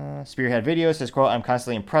 Spearhead Video says, quote, "I'm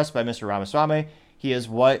constantly impressed by Mr. Ramaswamy. He is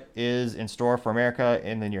what is in store for America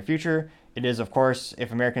in the near future. It is, of course,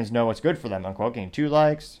 if Americans know what's good for them," unquote, getting 2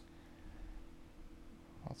 likes.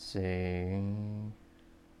 Let's see.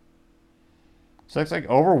 So it looks like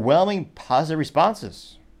overwhelming positive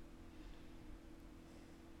responses.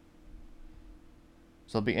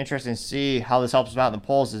 So it'll be interesting to see how this helps him out in the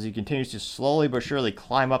polls as he continues to slowly but surely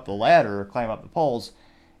climb up the ladder, climb up the polls,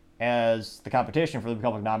 as the competition for the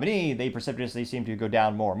Republican nominee, they precipitously seem to go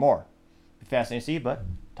down more and more. Be fascinating to see, but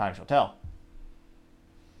time shall tell.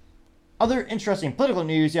 Other interesting political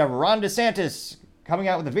news, you have Ron DeSantis coming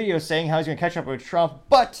out with a video saying how he's going to catch up with Trump,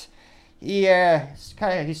 but he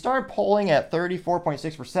started polling at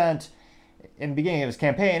 34.6% in the beginning of his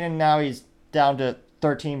campaign, and now he's down to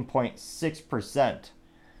 13.6%,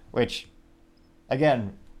 which,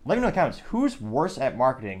 again, let me know in the comments, who's worse at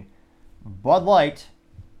marketing, Bud Light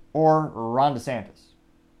or Ron DeSantis?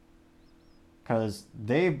 Because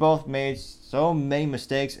they've both made so many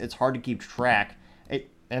mistakes, it's hard to keep track.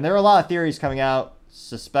 And there are a lot of theories coming out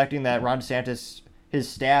suspecting that Ron DeSantis, his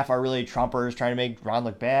staff, are really Trumpers trying to make Ron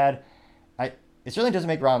look bad. It certainly doesn't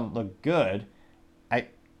make Ron look good.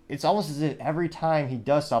 It's almost as if every time he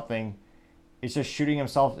does something, it's just shooting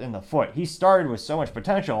himself in the foot. He started with so much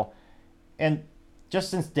potential, and just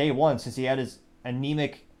since day one, since he had his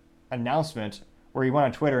anemic announcement where he went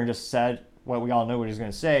on Twitter and just said what we all knew what he was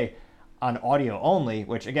going to say on audio only,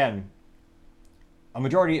 which, again, a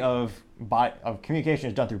majority of communication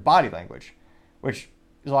is done through body language, which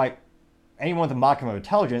is like anyone with a modicum of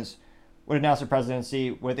intelligence would announce their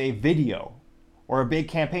presidency with a video or a big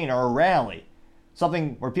campaign or a rally,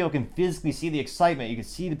 something where people can physically see the excitement. You can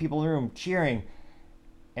see the people in the room cheering.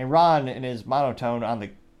 And Ron, in his monotone on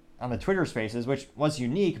the Twitter Spaces, which was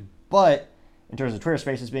unique, but in terms of Twitter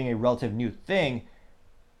Spaces being a relative new thing,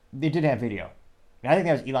 they did have video. And I think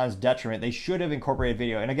that was Elon's detriment. They should have incorporated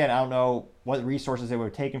video. And again, I don't know what resources they would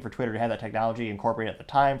have taken for Twitter to have that technology incorporated at the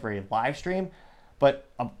time for a live stream.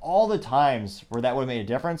 But of all the times where that would have made a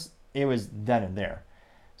difference, it was then and there.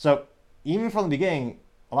 So even from the beginning,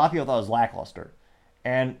 a lot of people thought it was lackluster.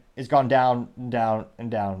 and it's gone down and down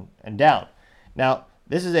and down and down. Now,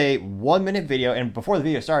 this is a 1-minute video, and before the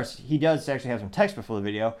video starts, he does actually have some text before the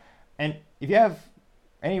video. And if you have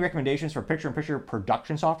any recommendations for picture-in-picture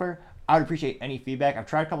production software, I would appreciate any feedback. I've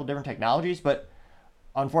tried a couple different technologies, but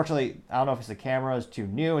unfortunately, I don't know if it's the camera is too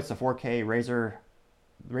new. It's the 4K Razer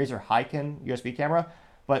Hyken USB camera,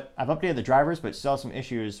 but I've updated the drivers, but still have some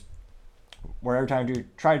issues where every time I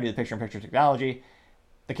try to do the picture-in-picture technology,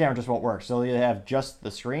 the camera just won't work. So they'll either have just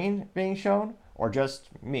the screen being shown or just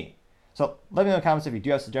me. So let me know in the comments if you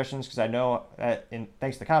do have suggestions, because I know that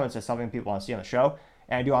thanks to the comments, that's something people want to see on the show,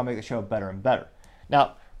 and I do want to make the show better and better.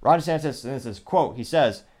 Now, Ron DeSantis, in this quote, he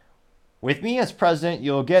says, "With me as president,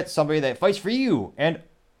 you'll get somebody that fights for you and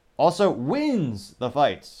also wins the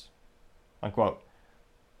fights," unquote.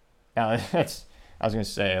 Now, that's, I was going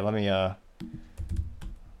to say, let me,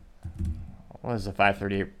 what is the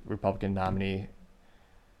 538 Republican nominee?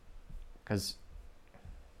 Because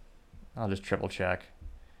I'll just triple check.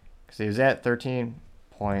 Because he was at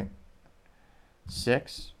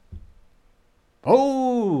 13.6.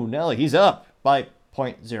 Oh, Nelly, he's up by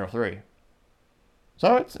 0.03.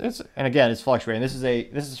 So it's and again, it's fluctuating. This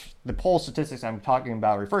is the poll statistics I'm talking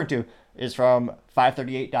about, referring to, is from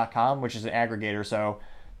 538.com, which is an aggregator. So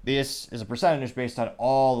this is a percentage based on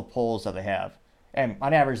all the polls that they have. And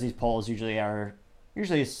on average, these polls usually a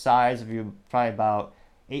size of probably about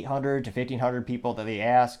 800 to 1,500 people that they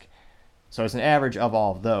ask. So it's an average of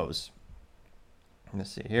all of those.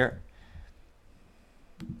 Let's see here.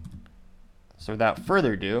 So without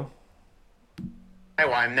further ado,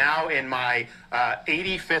 I'm now in my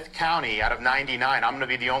 85th county out of 99. I'm going to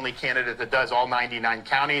be the only candidate that does all 99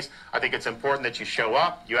 counties. I think it's important that you show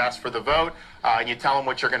up, you ask for the vote, and you tell them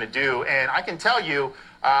what you're going to do. And I can tell you,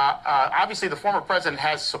 obviously the former president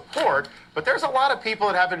has support, but there's a lot of people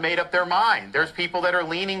that haven't made up their mind. There's people that are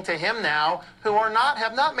leaning to him now who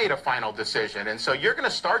have not made a final decision. And so you're going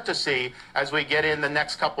to start to see, as we get in the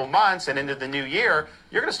next couple months and into the new year,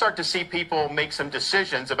 you're going to start to see people make some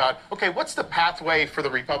decisions about, okay, what's the pathway for the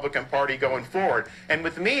Republican Party going forward? And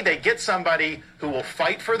with me, they get somebody who will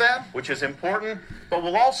fight for them, which is important, but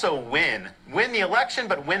will also win the election,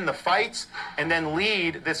 but win the fights, and then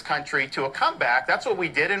lead this country to a comeback. That's what we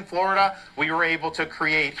did in Florida. We were able to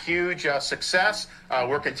create huge success.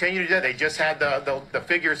 We're continuing to do. They just had the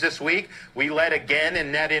figures this week. We led again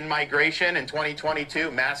in net in-migration in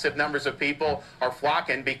 2022. Massive numbers of people are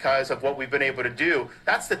flocking because of what we've been able to do.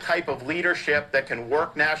 That's the type of leadership that can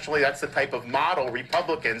work nationally. That's the type of model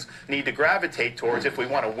Republicans need to gravitate towards if we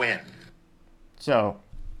want to win. So,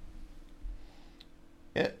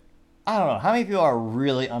 I don't know. How many people are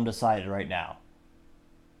really undecided right now?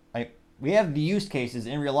 Like, we have the use cases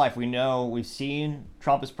in real life. We know, we've seen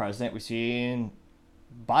Trump as president. We've seen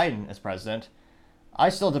Biden as president. I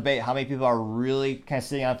still debate how many people are really kind of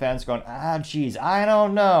sitting on the fence going, geez, I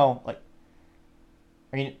don't know. Like,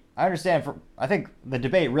 I mean, I understand. I think the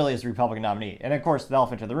debate really is the Republican nominee. And of course, the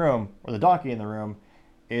elephant in the room, or the donkey in the room,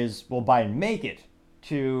 is will Biden make it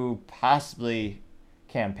to possibly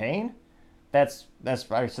campaign? That's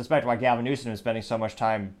I suspect why Gavin Newsom is spending so much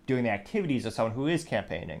time doing the activities of someone who is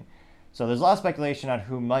campaigning. So there's a lot of speculation on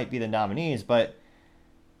who might be the nominees, but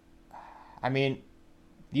I mean,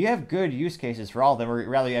 you have good use cases for all of them, or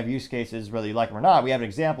rather you have use cases whether you like them or not. We have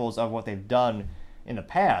examples of what they've done in the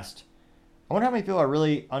past. I wonder how many people are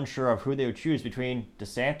really unsure of who they would choose between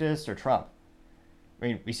DeSantis or Trump. I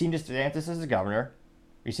mean, we've seen DeSantis as a governor.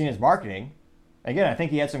 We've seen his marketing. Again, I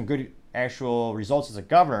think he had some good actual results as a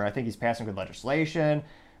governor. I think he's passed some good legislation.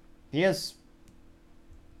 He has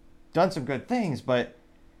done some good things, but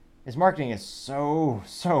his marketing is so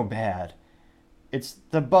bad. It's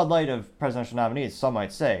the Bud Light of presidential nominees, some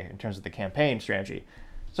might say, in terms of the campaign strategy.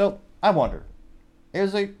 So I wonder. It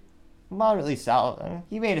was a moderately solid.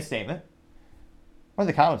 He made a statement. What do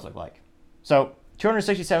the comments look like? So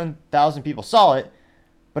 267,000 people saw it,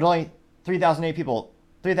 but only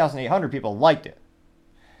 3,800 people liked it.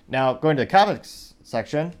 Now, going to the comments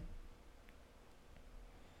section,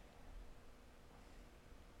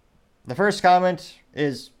 the first comment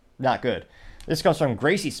is not good. This comes from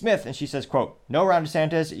Gracie Smith, and she says, quote, "No, Ron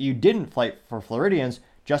DeSantis, you didn't fight for Floridians.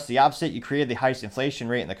 Just the opposite. You created the highest inflation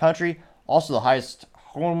rate in the country, also the highest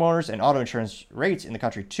homeowners and auto insurance rates in the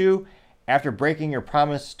country, too. After breaking your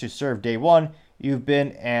promise to serve day one, you've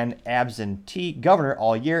been an absentee governor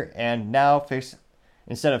all year, and now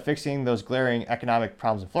instead of fixing those glaring economic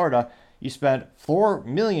problems in Florida, you spent $4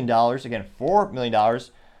 million, again, $4 million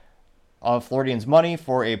of Floridians' money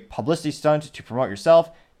for a publicity stunt to promote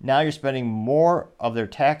yourself. Now you're spending more of their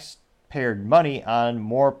taxpayer money on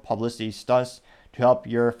more publicity stunts to help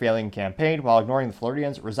your failing campaign while ignoring the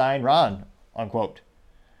Floridians. Resign, Ron," unquote.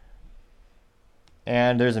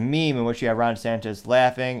 And there's a meme in which you have Ron DeSantis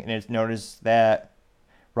laughing, and it's noticed that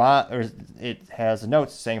it has a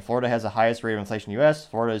note saying Florida has the highest rate of inflation in the U.S.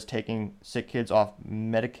 Florida is taking sick kids off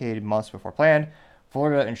Medicaid months before planned.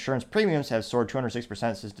 Florida insurance premiums have soared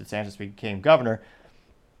 206% since DeSantis became governor.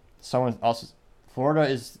 Someone also, Florida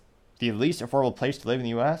is the least affordable place to live in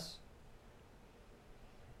the U.S.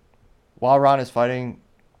 While Ron is fighting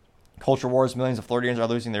culture wars, millions of Floridians are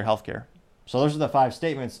losing their health care. So those are the 5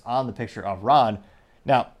 statements on the picture of Ron.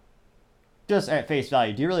 Now, just at face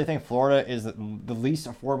value, do you really think Florida is the least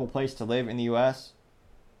affordable place to live in the U.S.?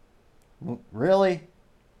 Really?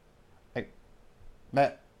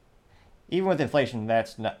 Even with inflation,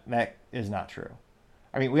 that is not true.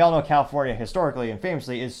 I mean, we all know California historically and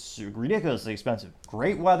famously is ridiculously expensive.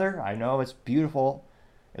 Great weather. I know it's beautiful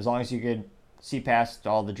as long as you can see past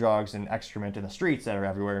all the drugs and excrement in the streets that are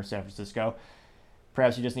everywhere in San Francisco.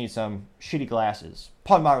 Perhaps you just need some shitty glasses,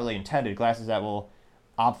 pun moderately intended, glasses that will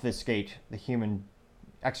obfuscate the human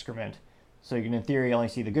excrement so you can, in theory, only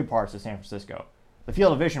see the good parts of San Francisco. The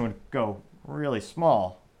field of vision would go really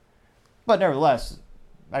small. But nevertheless,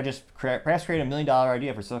 I just perhaps create $1 million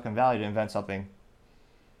idea for Silicon Valley to invent something,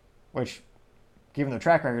 which, given their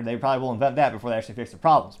track record, they probably will invent that before they actually fix the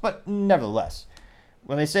problems. But nevertheless,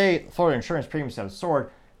 when they say Florida insurance premiums have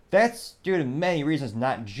soared, that's due to many reasons,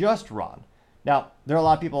 not just Ron. Now, there are a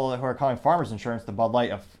lot of people who are calling farmers insurance the Bud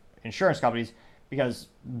Light of insurance companies because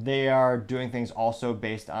they are doing things also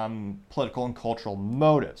based on political and cultural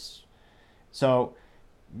motives. So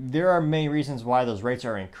there are many reasons why those rates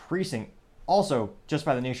are increasing. Also, just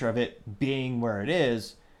by the nature of it being where it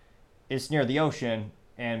is, it's near the ocean,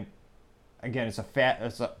 and again, it's a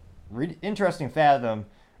interesting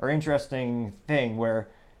thing where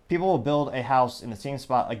people will build a house in the same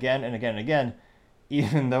spot again and again and again,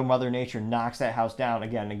 even though Mother Nature knocks that house down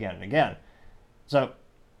again and again and again. So,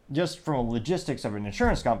 just from a logistics of an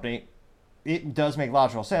insurance company, it does make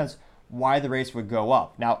logical sense why the rates would go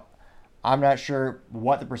up. Now, I'm not sure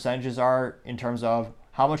what the percentages are in terms of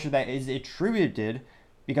how much of that is attributed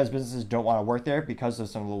because businesses don't want to work there because of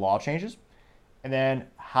some of the law changes, and then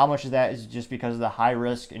how much of that is just because of the high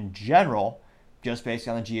risk in general, just based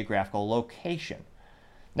on the geographical location.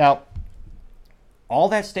 Now, all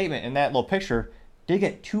that statement in that little picture did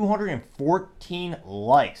get 214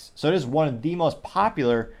 likes. So it is one of the most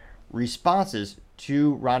popular responses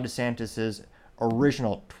to Ron DeSantis'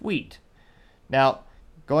 original tweet. Now,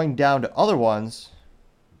 going down to other ones,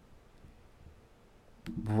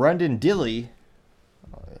 Brendan Dilley,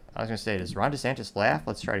 I was going to say, does Ron DeSantis laugh?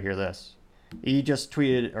 Let's try to hear this. He just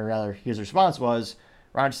tweeted, or rather, his response was,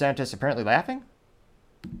 Ron DeSantis apparently laughing?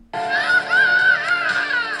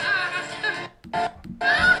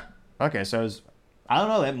 Okay, so I don't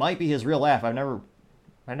know, that might be his real laugh. I never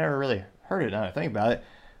really heard it now that I think about it.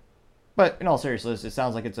 But in all seriousness, it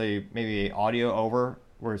sounds like it's maybe an audio over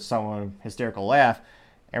where someone hysterical laugh,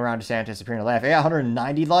 and Ron DeSantis appearing to laugh. Yeah,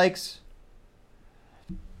 190 likes.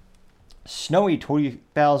 Snowy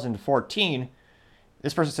 2014,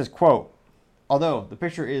 this person says, quote, although the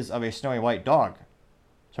picture is of a snowy white dog,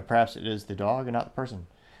 so perhaps it is the dog and not the person.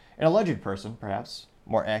 An alleged person, perhaps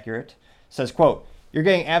more accurate, says, quote, you're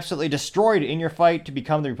getting absolutely destroyed in your fight to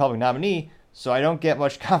become the Republican nominee, so I don't get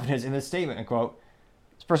much confidence in this statement, end quote.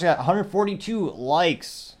 This person got 142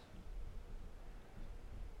 likes.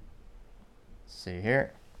 Let's see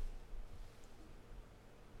here.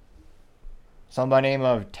 Someone by the name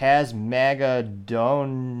of Taz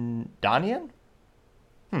Magadonian?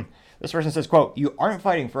 This person says, quote, you aren't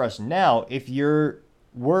fighting for us now. If you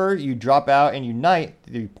drop out and unite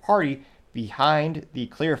the party behind the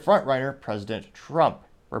clear frontrunner, Presidential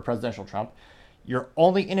Trump. You're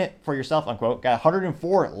only in it for yourself, unquote. Got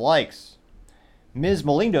 104 likes. Ms.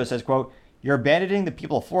 Molindo says, quote, you're abandoning the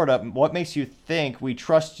people of Florida. What makes you think we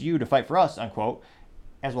trust you to fight for us, unquote,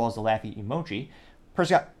 as well as the laughy emoji.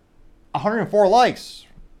 Person got 104 likes,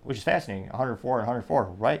 which is fascinating. 104 and 104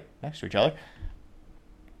 right next to each other.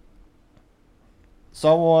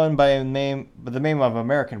 Someone by the name of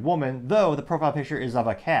American Woman, though the profile picture is of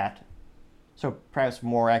a cat, so perhaps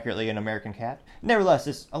more accurately an American cat. Nevertheless,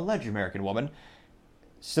 this alleged American woman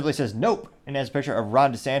simply says nope, and has a picture of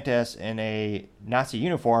Ron DeSantis in a Nazi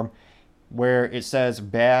uniform where it says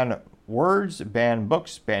ban words, ban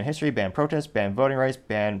books, ban history, ban protest, ban voting rights,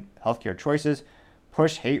 ban healthcare choices,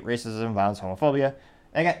 push hate, racism, violence, homophobia.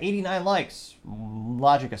 And I got 89 likes.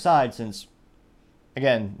 Logic aside, since,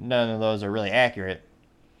 again, none of those are really accurate.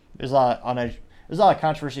 There's a lot of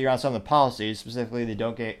controversy around some of the policies, specifically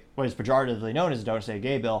the what is pejoratively known as the Don't Say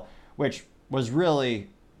Gay bill, which was really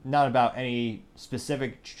not about any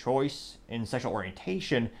specific choice in sexual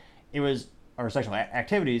orientation. Or sexual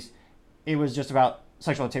activities. it was just about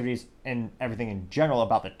sexual activities and everything in general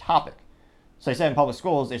about the topic. So they said in public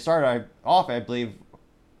schools, they started off, I believe,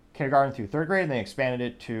 kindergarten through third grade, and they expanded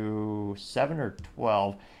it to 7 or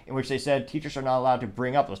 12, in which they said teachers are not allowed to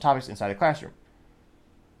bring up those topics inside the classroom.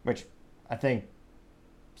 Which I think,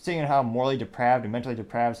 seeing how morally depraved and mentally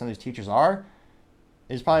depraved some of these teachers are,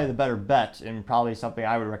 is probably the better bet, and probably something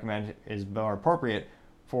I would recommend is more appropriate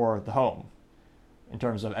for the home in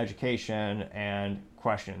terms of education and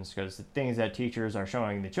questions, because the things that teachers are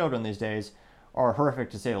showing the children these days are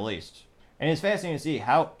horrific to say the least. And it's fascinating to see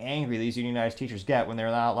how angry these unionized teachers get when they're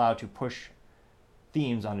not allowed to push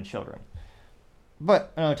themes onto children.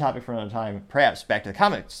 But another topic for another time, perhaps back to the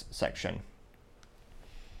comments section.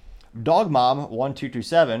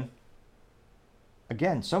 Dogmom1227.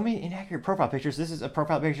 Again, so many inaccurate profile pictures. This is a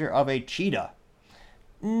profile picture of a cheetah.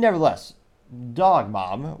 Nevertheless,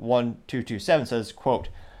 Dogmom1227 says, quote,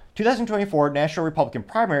 2024 National Republican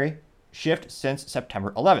primary shift since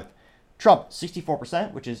September 11th. Trump,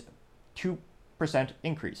 64%, which is 2%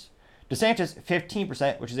 increase. DeSantis,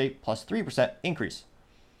 15%, which is a plus 3% increase.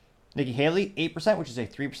 Nikki Haley, 8%, which is a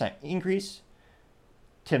 3% increase.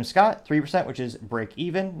 Tim Scott, 3%, which is break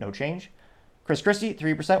even, no change. Chris Christie,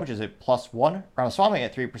 3%, which is a plus 1. Ramaswamy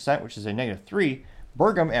at 3%, which is a negative 3.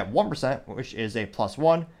 Burgum at 1%, which is a plus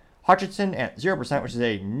 1. Hutchinson at 0%, which is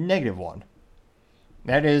a negative 1.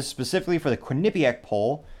 That is specifically for the Quinnipiac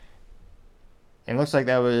poll. And it looks like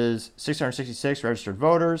that was 666 registered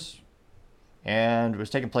voters. And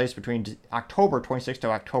was taking place between October 26th to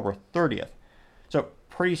October 30th. So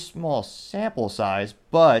pretty small sample size,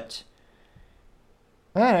 but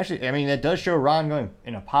actually, I mean, it does show Ron going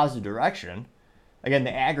in a positive direction. Again,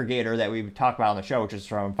 the aggregator that we talked about on the show, which is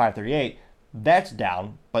from 538, that's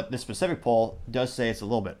down, but this specific poll does say it's a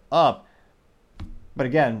little bit up. But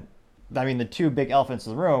again, I mean, the two big elephants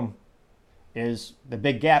in the room is the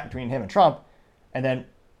big gap between him and Trump, and then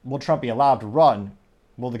will Trump be allowed to run?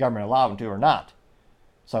 Will the government allow him to or not?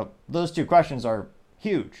 So those two questions are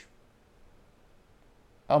huge.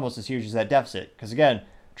 Almost as huge as that deficit. Because again,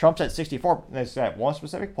 Trump's at 64. That's at one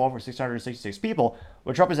specific poll for 666 people,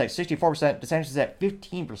 where Trump is at 64%, DeSantis is at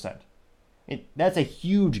 15%. That's a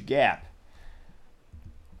huge gap.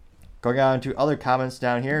 Going on to other comments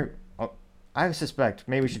down here, I suspect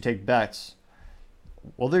maybe we should take bets.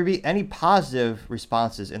 Will there be any positive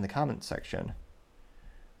responses in the comment section?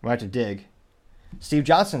 We'll have to dig. Steve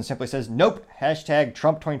Johnson simply says, nope, hashtag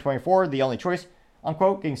Trump 2024, the only choice,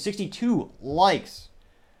 unquote, getting 62 likes.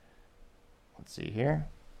 Let's see here.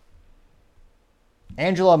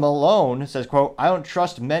 Angela Malone says, quote, I don't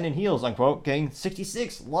trust men in heels, unquote, getting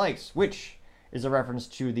 66 likes, which is a reference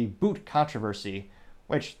to the boot controversy,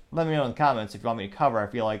 which let me know in the comments if you want me to cover. I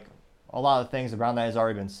feel like a lot of things around that has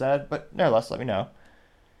already been said, but nevertheless, let me know.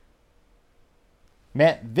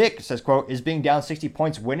 Matt Vick says, quote, is being down 60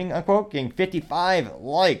 points winning, unquote, getting 55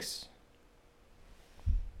 likes.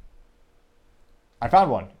 I found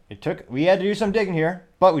one. We had to do some digging here,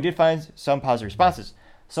 but we did find some positive responses.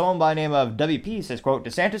 Someone by the name of WP says, quote,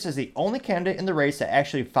 DeSantis is the only candidate in the race that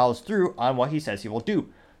actually follows through on what he says he will do.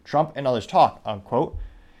 Trump and others talk, unquote.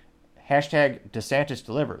 Hashtag DeSantis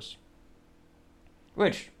delivers.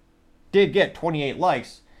 Which did get 28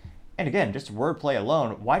 likes. And again, just wordplay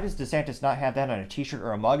alone, why does DeSantis not have that on a t-shirt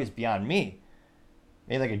or a mug is beyond me.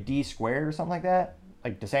 Maybe like a D squared or something like that?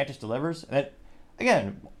 Like DeSantis delivers? And that,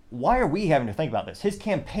 again, why are we having to think about this? His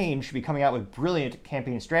campaign should be coming out with brilliant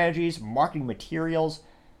campaign strategies, marketing materials,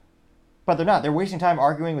 but they're not. They're wasting time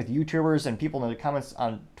arguing with YouTubers and people in the comments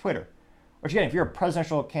on Twitter. Which again, if you're a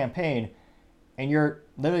presidential campaign and you're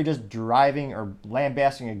literally just driving or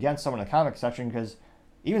lambasting against someone in the comment section, because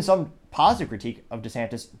even some positive critique of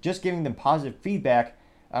DeSantis, just giving them positive feedback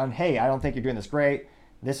on, hey, I don't think you're doing this great.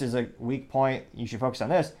 This is a weak point. You should focus on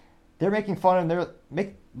this. They're making fun of them.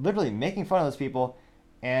 They're literally making fun of those people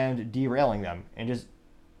and derailing them. And just,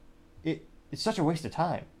 it's such a waste of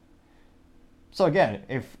time. So again,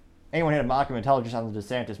 if anyone had a modicum of intelligence on the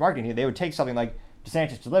DeSantis marketing team, they would take something like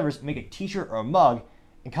DeSantis delivers, make a t-shirt or a mug,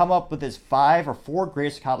 and come up with his 5 or 4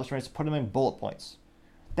 greatest accomplishments, put them in bullet points.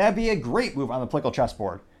 That'd be a great move on the political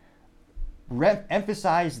chessboard.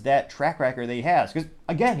 Emphasize that track record that he has. Because,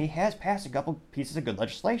 again, he has passed a couple pieces of good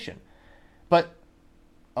legislation. But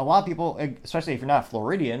a lot of people, especially if you're not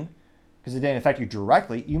Floridian, because it didn't affect you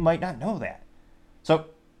directly, you might not know that. So,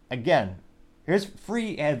 again, here's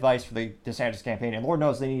free advice for the DeSantis campaign. And Lord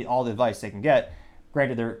knows they need all the advice they can get.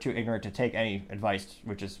 Granted, they're too ignorant to take any advice,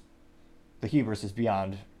 which is, the hubris is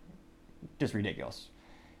beyond just ridiculous.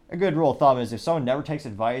 A good rule of thumb is if someone never takes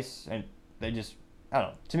advice and they just, I don't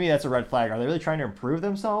know, to me that's a red flag. Are they really trying to improve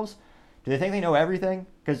themselves? Do they think they know everything?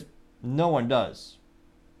 Because no one does.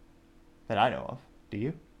 that I know of. Do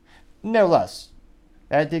you? No less.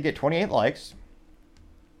 That did get 28 likes.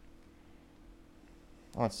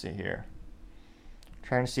 Let's see here.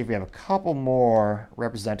 Trying to see if we have a couple more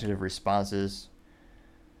representative responses.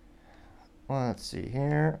 Let's see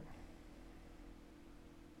here.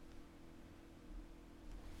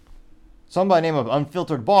 Someone by the name of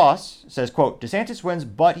Unfiltered Boss says, quote, DeSantis wins,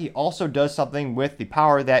 but he also does something with the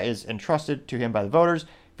power that is entrusted to him by the voters.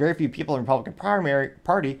 Very few people in the Republican primary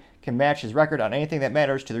party can match his record on anything that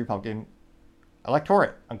matters to the Republican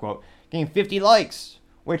electorate, unquote. Getting 50 likes,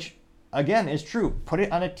 which, again, is true. Put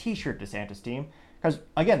it on a t-shirt, DeSantis team. Because,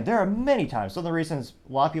 again, there are many times, some of the reasons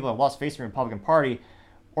a lot of people have lost faith in the Republican Party,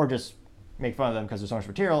 or just make fun of them because there's so much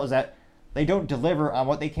material, is that they don't deliver on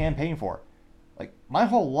what they campaign for. Like, my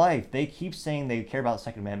whole life, they keep saying they care about the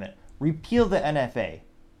Second Amendment. Repeal the NFA.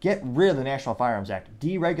 Get rid of the National Firearms Act.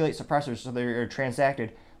 Deregulate suppressors so they're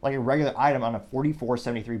transacted like a regular item on a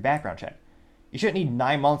 4473 background check. You shouldn't need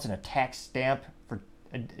 9 months and a tax stamp for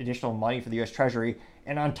additional money for the U.S. Treasury,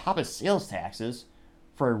 and on top of sales taxes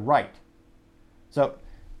for a right. So,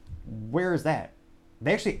 where is that?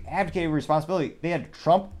 They actually abdicated responsibility. They had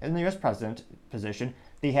Trump in the U.S. president position.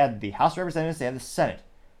 They had the House of Representatives. They had the Senate.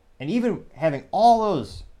 And even having all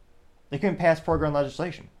those, they couldn't pass pro-gun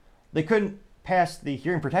legislation. They couldn't pass the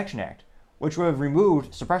Hearing Protection Act, which would have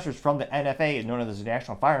removed suppressors from the NFA, known as the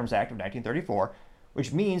National Firearms Act of 1934,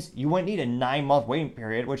 which means you wouldn't need a 9-month waiting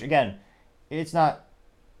period, which, again, it's not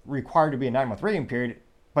required to be a 9-month waiting period,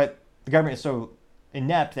 but the government is so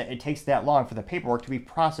inept that it takes that long for the paperwork to be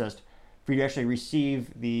processed for you to actually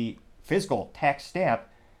receive the physical tax stamp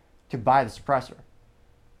to buy the suppressor.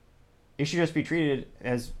 It should just be treated,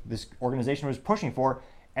 as this organization was pushing for,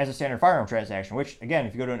 as a standard firearm transaction, which, again,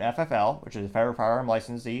 if you go to an FFL, which is a federal firearm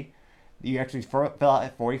licensee, you actually fill out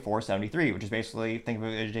at 4473, which is basically, think of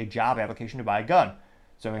it as a job application to buy a gun.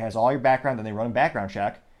 So it has all your background, then they run a background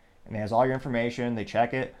check, and it has all your information, they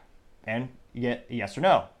check it, and you get a yes or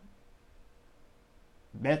no.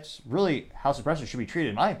 That's really how suppressors should be treated,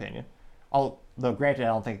 in my opinion. Although, granted, I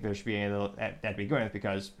don't think there should be any of that to begin with,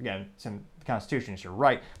 because, again, it's in the Constitution, it's your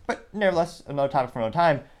right. But, nevertheless, another topic for another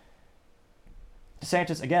time.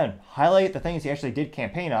 DeSantis, again, highlight the things he actually did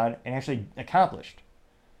campaign on and actually accomplished.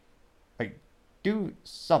 Like, do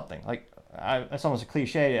something. Like, that's almost a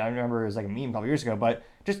cliche. I remember it was like a meme a couple years ago, but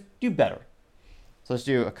just do better. So let's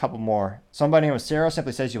do a couple more. Someone by the name of Sarah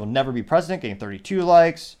simply says, you will never be president, getting 32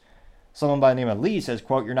 likes. Someone by the name of Lee says,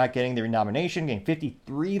 quote, you're not getting the renomination, getting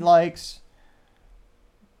 53 likes.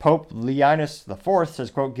 Pope Leonis IV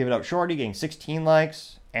says, quote, give it up shorty, getting 16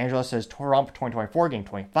 likes. Angela says, Trump 2024, getting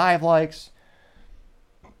 25 likes.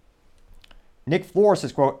 Nick Floor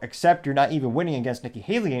says, quote, except you're not even winning against Nikki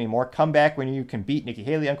Haley anymore. Come back when you can beat Nikki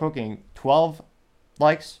Haley, unquote, getting 12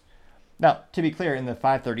 likes. Now, to be clear, in the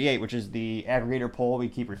 538, which is the aggregator poll we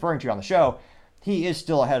keep referring to on the show, he is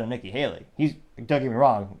still ahead of Nikki Haley. Don't get me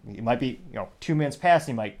wrong, it might be 2 minutes past,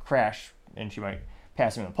 he might crash, and she might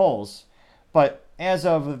pass him in the polls. But as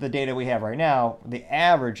of the data we have right now, the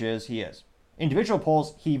average is he is. Individual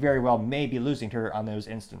polls, he very well may be losing to her on those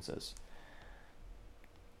instances.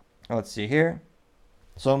 Let's see here.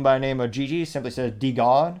 Someone by the name of Gigi simply says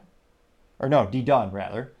D-Gone. Or no, D-Done,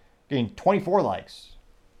 rather. Getting 24 likes.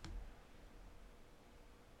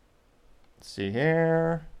 Let's see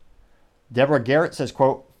here. Deborah Garrett says,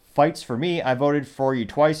 quote, fights for me. I voted for you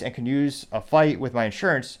twice and can use a fight with my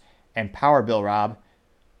insurance and power bill, Rob.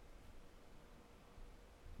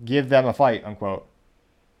 Give them a fight, unquote.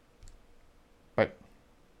 But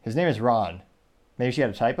his name is Ron. Maybe she had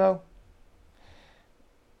a typo?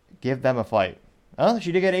 Give them a fight. Oh,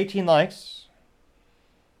 she did get 18 likes.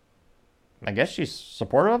 I guess she's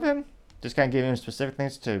supportive of him. Just kind of giving him specific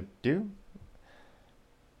things to do.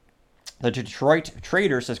 The Detroit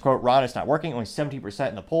Trader says, quote, Ron, it's not working. Only 70%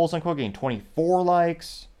 in the polls, unquote, getting 24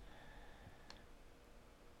 likes.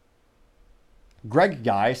 Greg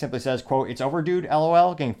Guy simply says, quote, it's over, dude,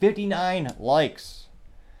 LOL, getting 59 likes.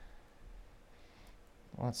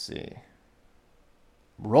 Let's see.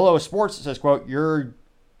 Rollo Sports says, quote,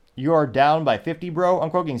 you are down by 50, bro,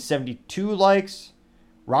 unquote, getting 72 likes.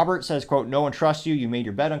 Robert says, quote, no one trusts you. You made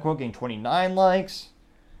your bed, unquote, getting 29 likes.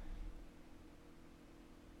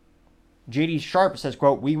 JD Sharp says,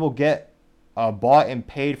 quote, we will get bought and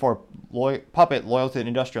paid for puppet loyal to the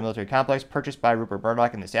industrial military complex purchased by Rupert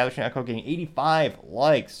Murdoch and the establishment, unquote, getting 85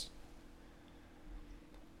 likes.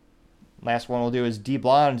 Last one we'll do is D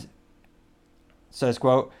Blonde says,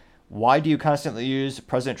 quote, why do you constantly use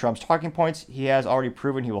President Trump's talking points? He has already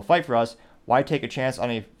proven he will fight for us. Why take a chance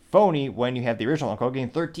on a phony when you have the original, unquote, getting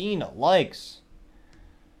 13 likes.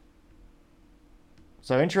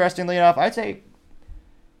 So interestingly enough, I'd say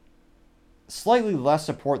slightly less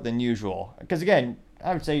support than usual. Because again,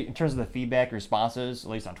 I would say in terms of the feedback responses,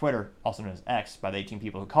 at least on Twitter, also known as X by the 18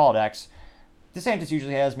 people who call it X, DeSantis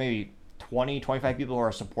usually has maybe 20, 25 people who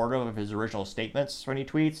are supportive of his original statements when he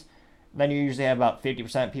tweets. Then you usually have about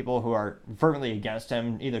 50% people who are fervently against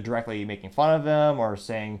him, either directly making fun of him or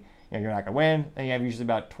saying, you're not going to win. And you have usually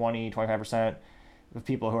about 20, 25% of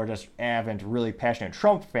people who are just avid, really passionate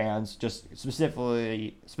Trump fans, just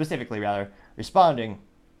specifically responding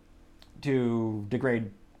to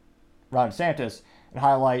degrade Ron DeSantis and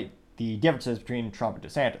highlight the differences between Trump and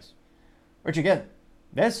DeSantis. Which again,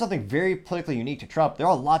 that's something very politically unique to Trump. There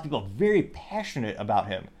are a lot of people very passionate about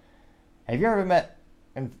him. Have you ever met,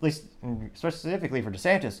 and at least specifically for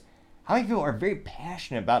DeSantis, how many people are very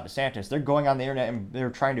passionate about DeSantis? They're going on the internet and they're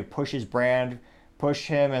trying to push his brand, push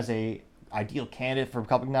him as a ideal candidate for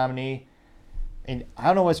Republican nominee. And I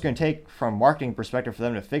don't know what it's going to take from a marketing perspective for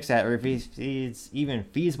them to fix that, or if it's even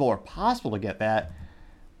feasible or possible to get that.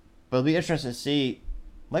 But it'll be interesting to see.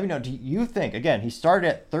 Let me know, do you think, again, he started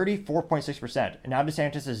at 34.6%, and now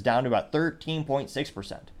DeSantis is down to about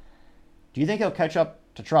 13.6%. Do you think he'll catch up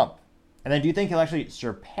to Trump? And then do you think he'll actually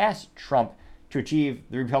surpass Trump to achieve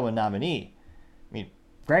the Republican nominee? I mean,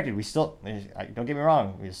 granted, don't get me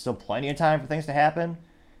wrong, there's still plenty of time for things to happen,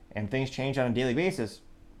 and things change on a daily basis.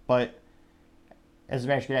 But as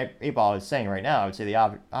Magic 8 Ball is saying right now, I would say the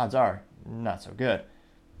odds are not so good.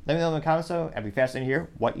 Let me know in the comments, though. I'd be fascinated to hear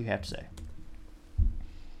what you have to say.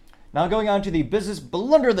 Now going on to the business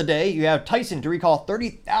blunder of the day, you have Tyson to recall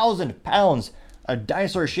 30,000 pounds of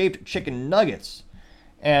dinosaur-shaped chicken nuggets.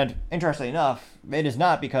 And interestingly enough, it is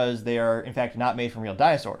not because they are, in fact, not made from real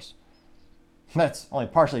dinosaurs. That's only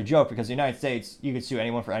partially a joke because in the United States, you could sue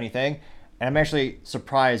anyone for anything. And I'm actually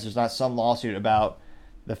surprised there's not some lawsuit about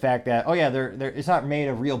the fact that, it's not made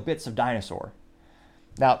of real bits of dinosaur.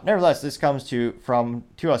 Now, nevertheless, this comes to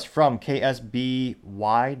us from ksby.com.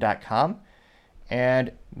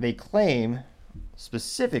 And they claim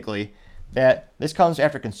specifically that this comes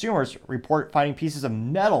after consumers report finding pieces of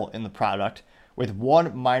metal in the product, with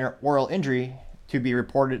one minor oral injury to be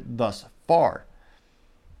reported thus far.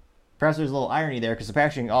 Perhaps there's a little irony there because the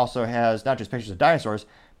packaging also has not just pictures of dinosaurs,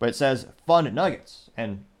 but it says fun nuggets.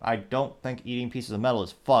 And I don't think eating pieces of metal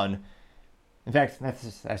is fun. In fact,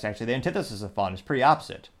 that's actually the antithesis of fun. It's pretty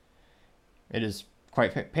opposite. It is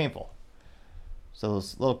quite painful. So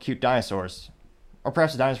those little cute dinosaurs. Or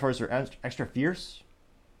perhaps the dinosaurs are extra fierce?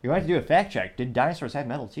 We wanted to do a fact check. Did dinosaurs have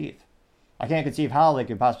metal teeth? I can't conceive how they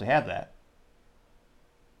could possibly have that.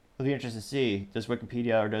 It'll be interesting to see. Does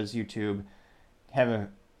Wikipedia or does YouTube have a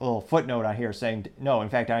little footnote on here saying, no, in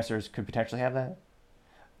fact, dinosaurs could potentially have that?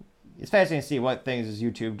 It's fascinating to see what things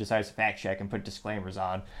YouTube decides to fact check and put disclaimers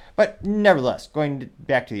on. But nevertheless, going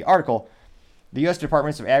back to the article, the U.S.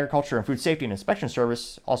 Departments of Agriculture and Food Safety and Inspection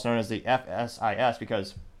Service, also known as the FSIS,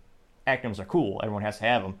 because acronyms are cool. Everyone has to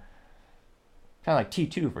have them. Kind of like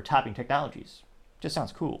T2 for Topping Technologies. Just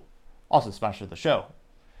sounds cool. Also sponsor the show.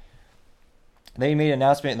 They made an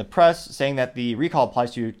announcement in the press saying that the recall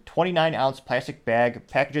applies to 29-ounce plastic bag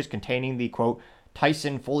packages containing the, quote,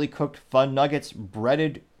 Tyson fully cooked fun nuggets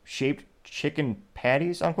breaded shaped chicken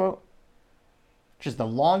patties, unquote. Which is the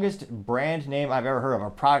longest brand name I've ever heard of, or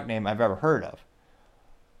product name I've ever heard of.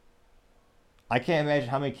 I can't imagine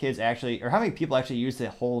how many how many people actually use the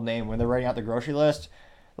whole name when they're writing out the grocery list.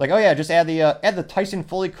 Like, oh yeah, just add the Tyson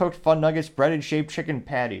fully cooked fun nuggets breaded shaped chicken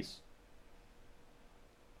patties.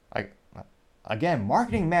 Again,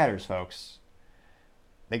 marketing matters, folks.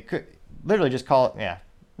 They could literally just call it,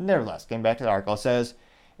 Nevertheless, getting back to the article, it says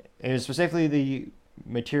it was specifically the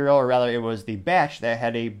material, or rather it was the batch that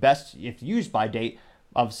had a best if used by date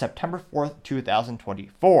of September 4th,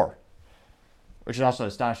 2024. Which is also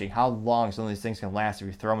astonishing how long some of these things can last if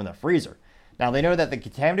you throw them in the freezer. Now, they know that the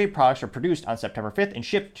contaminated products are produced on September 5th and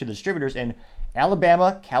shipped to the distributors in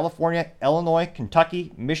Alabama, California, Illinois,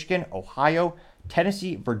 Kentucky, Michigan, Ohio,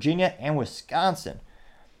 Tennessee, Virginia, and Wisconsin.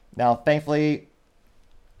 Now, thankfully,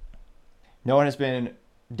 no one has been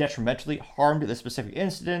detrimentally harmed at this specific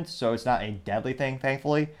incident, so it's not a deadly thing,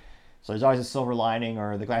 thankfully. So there's always a silver lining,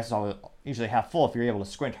 or the glass is always usually half full if you're able to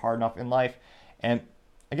squint hard enough in life. And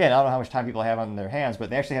again, I don't know how much time people have on their hands, but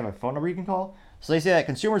they actually have a phone number you can call. So they say that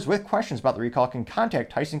consumers with questions about the recall can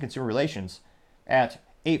contact Tyson Consumer Relations at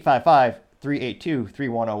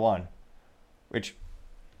 855-382-3101, which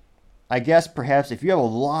I guess perhaps if you have a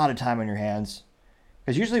lot of time on your hands,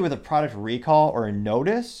 because usually with a product recall or a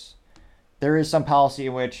notice, there is some policy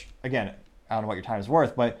in which, again, I don't know what your time is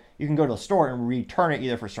worth, but you can go to the store and return it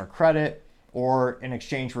either for store credit or in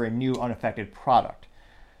exchange for a new unaffected product.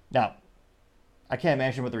 Now, I can't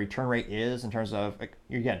imagine what the return rate is in terms of, like,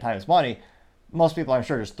 you're getting time is money, most people, I'm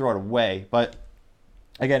sure, just throw it away. But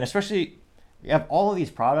again, especially you have all of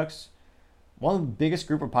these products. One of the biggest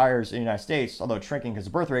group of buyers in the United States, although shrinking because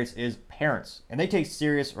of birth rates, is parents. And they take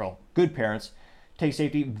good parents take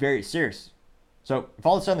safety very serious. So if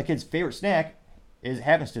all of a sudden the kid's favorite snack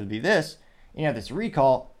happens to be this, and you have this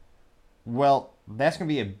recall, well, that's going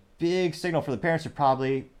to be a big signal for the parents to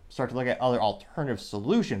probably start to look at other alternative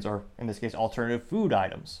solutions, or in this case, alternative food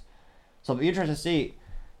items. So it'll be interesting to see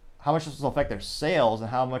how much this will affect their sales and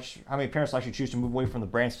how many parents will actually choose to move away from the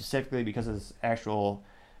brand specifically because of this actual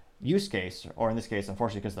use case, or in this case,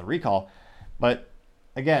 unfortunately, because of the recall. But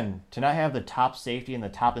again, to not have the top safety and the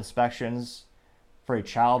top inspections for a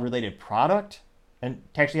child-related product, and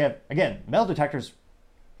to actually have, again, metal detectors,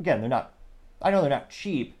 again, I know they're not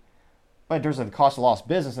cheap, but in terms of the cost of lost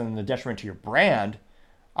business and the detriment to your brand,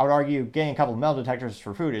 I would argue getting a couple of metal detectors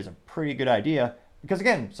for food is a pretty good idea, because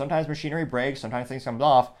again, sometimes machinery breaks, sometimes things come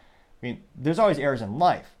off. I mean, there's always errors in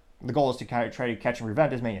life. The goal is to kind of try to catch and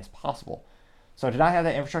prevent as many as possible. So to not have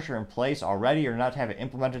that infrastructure in place already, or not to have it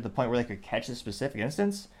implemented to the point where they could catch this specific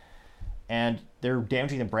instance, and they're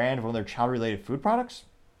damaging the brand of one of their child-related food products,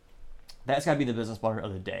 that's got to be the business blunder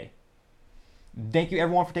of the day. Thank you,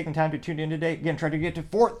 everyone, for taking time to tune in today. Again, trying to get to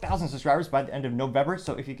 4,000 subscribers by the end of November,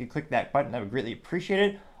 so if you could click that button, I would greatly appreciate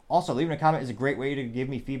it. Also, leaving a comment is a great way to give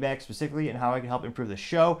me feedback specifically and how I can help improve the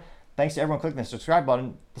show. Thanks to everyone clicking the subscribe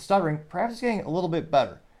button. The stuttering perhaps is getting a little bit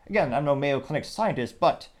better. Again, I'm no Mayo Clinic scientist,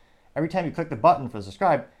 but every time you click the button for the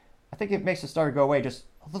subscribe, I think it makes the stutter go away just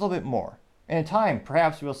a little bit more. And in time,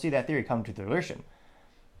 perhaps we'll see that theory come to fruition.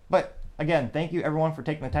 But again, thank you everyone for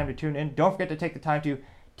taking the time to tune in. Don't forget to take the time to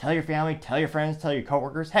tell your family, tell your friends, tell your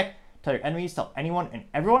coworkers, heck, tell your enemies, tell anyone and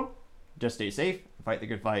everyone. Just stay safe and fight the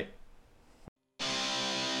good fight.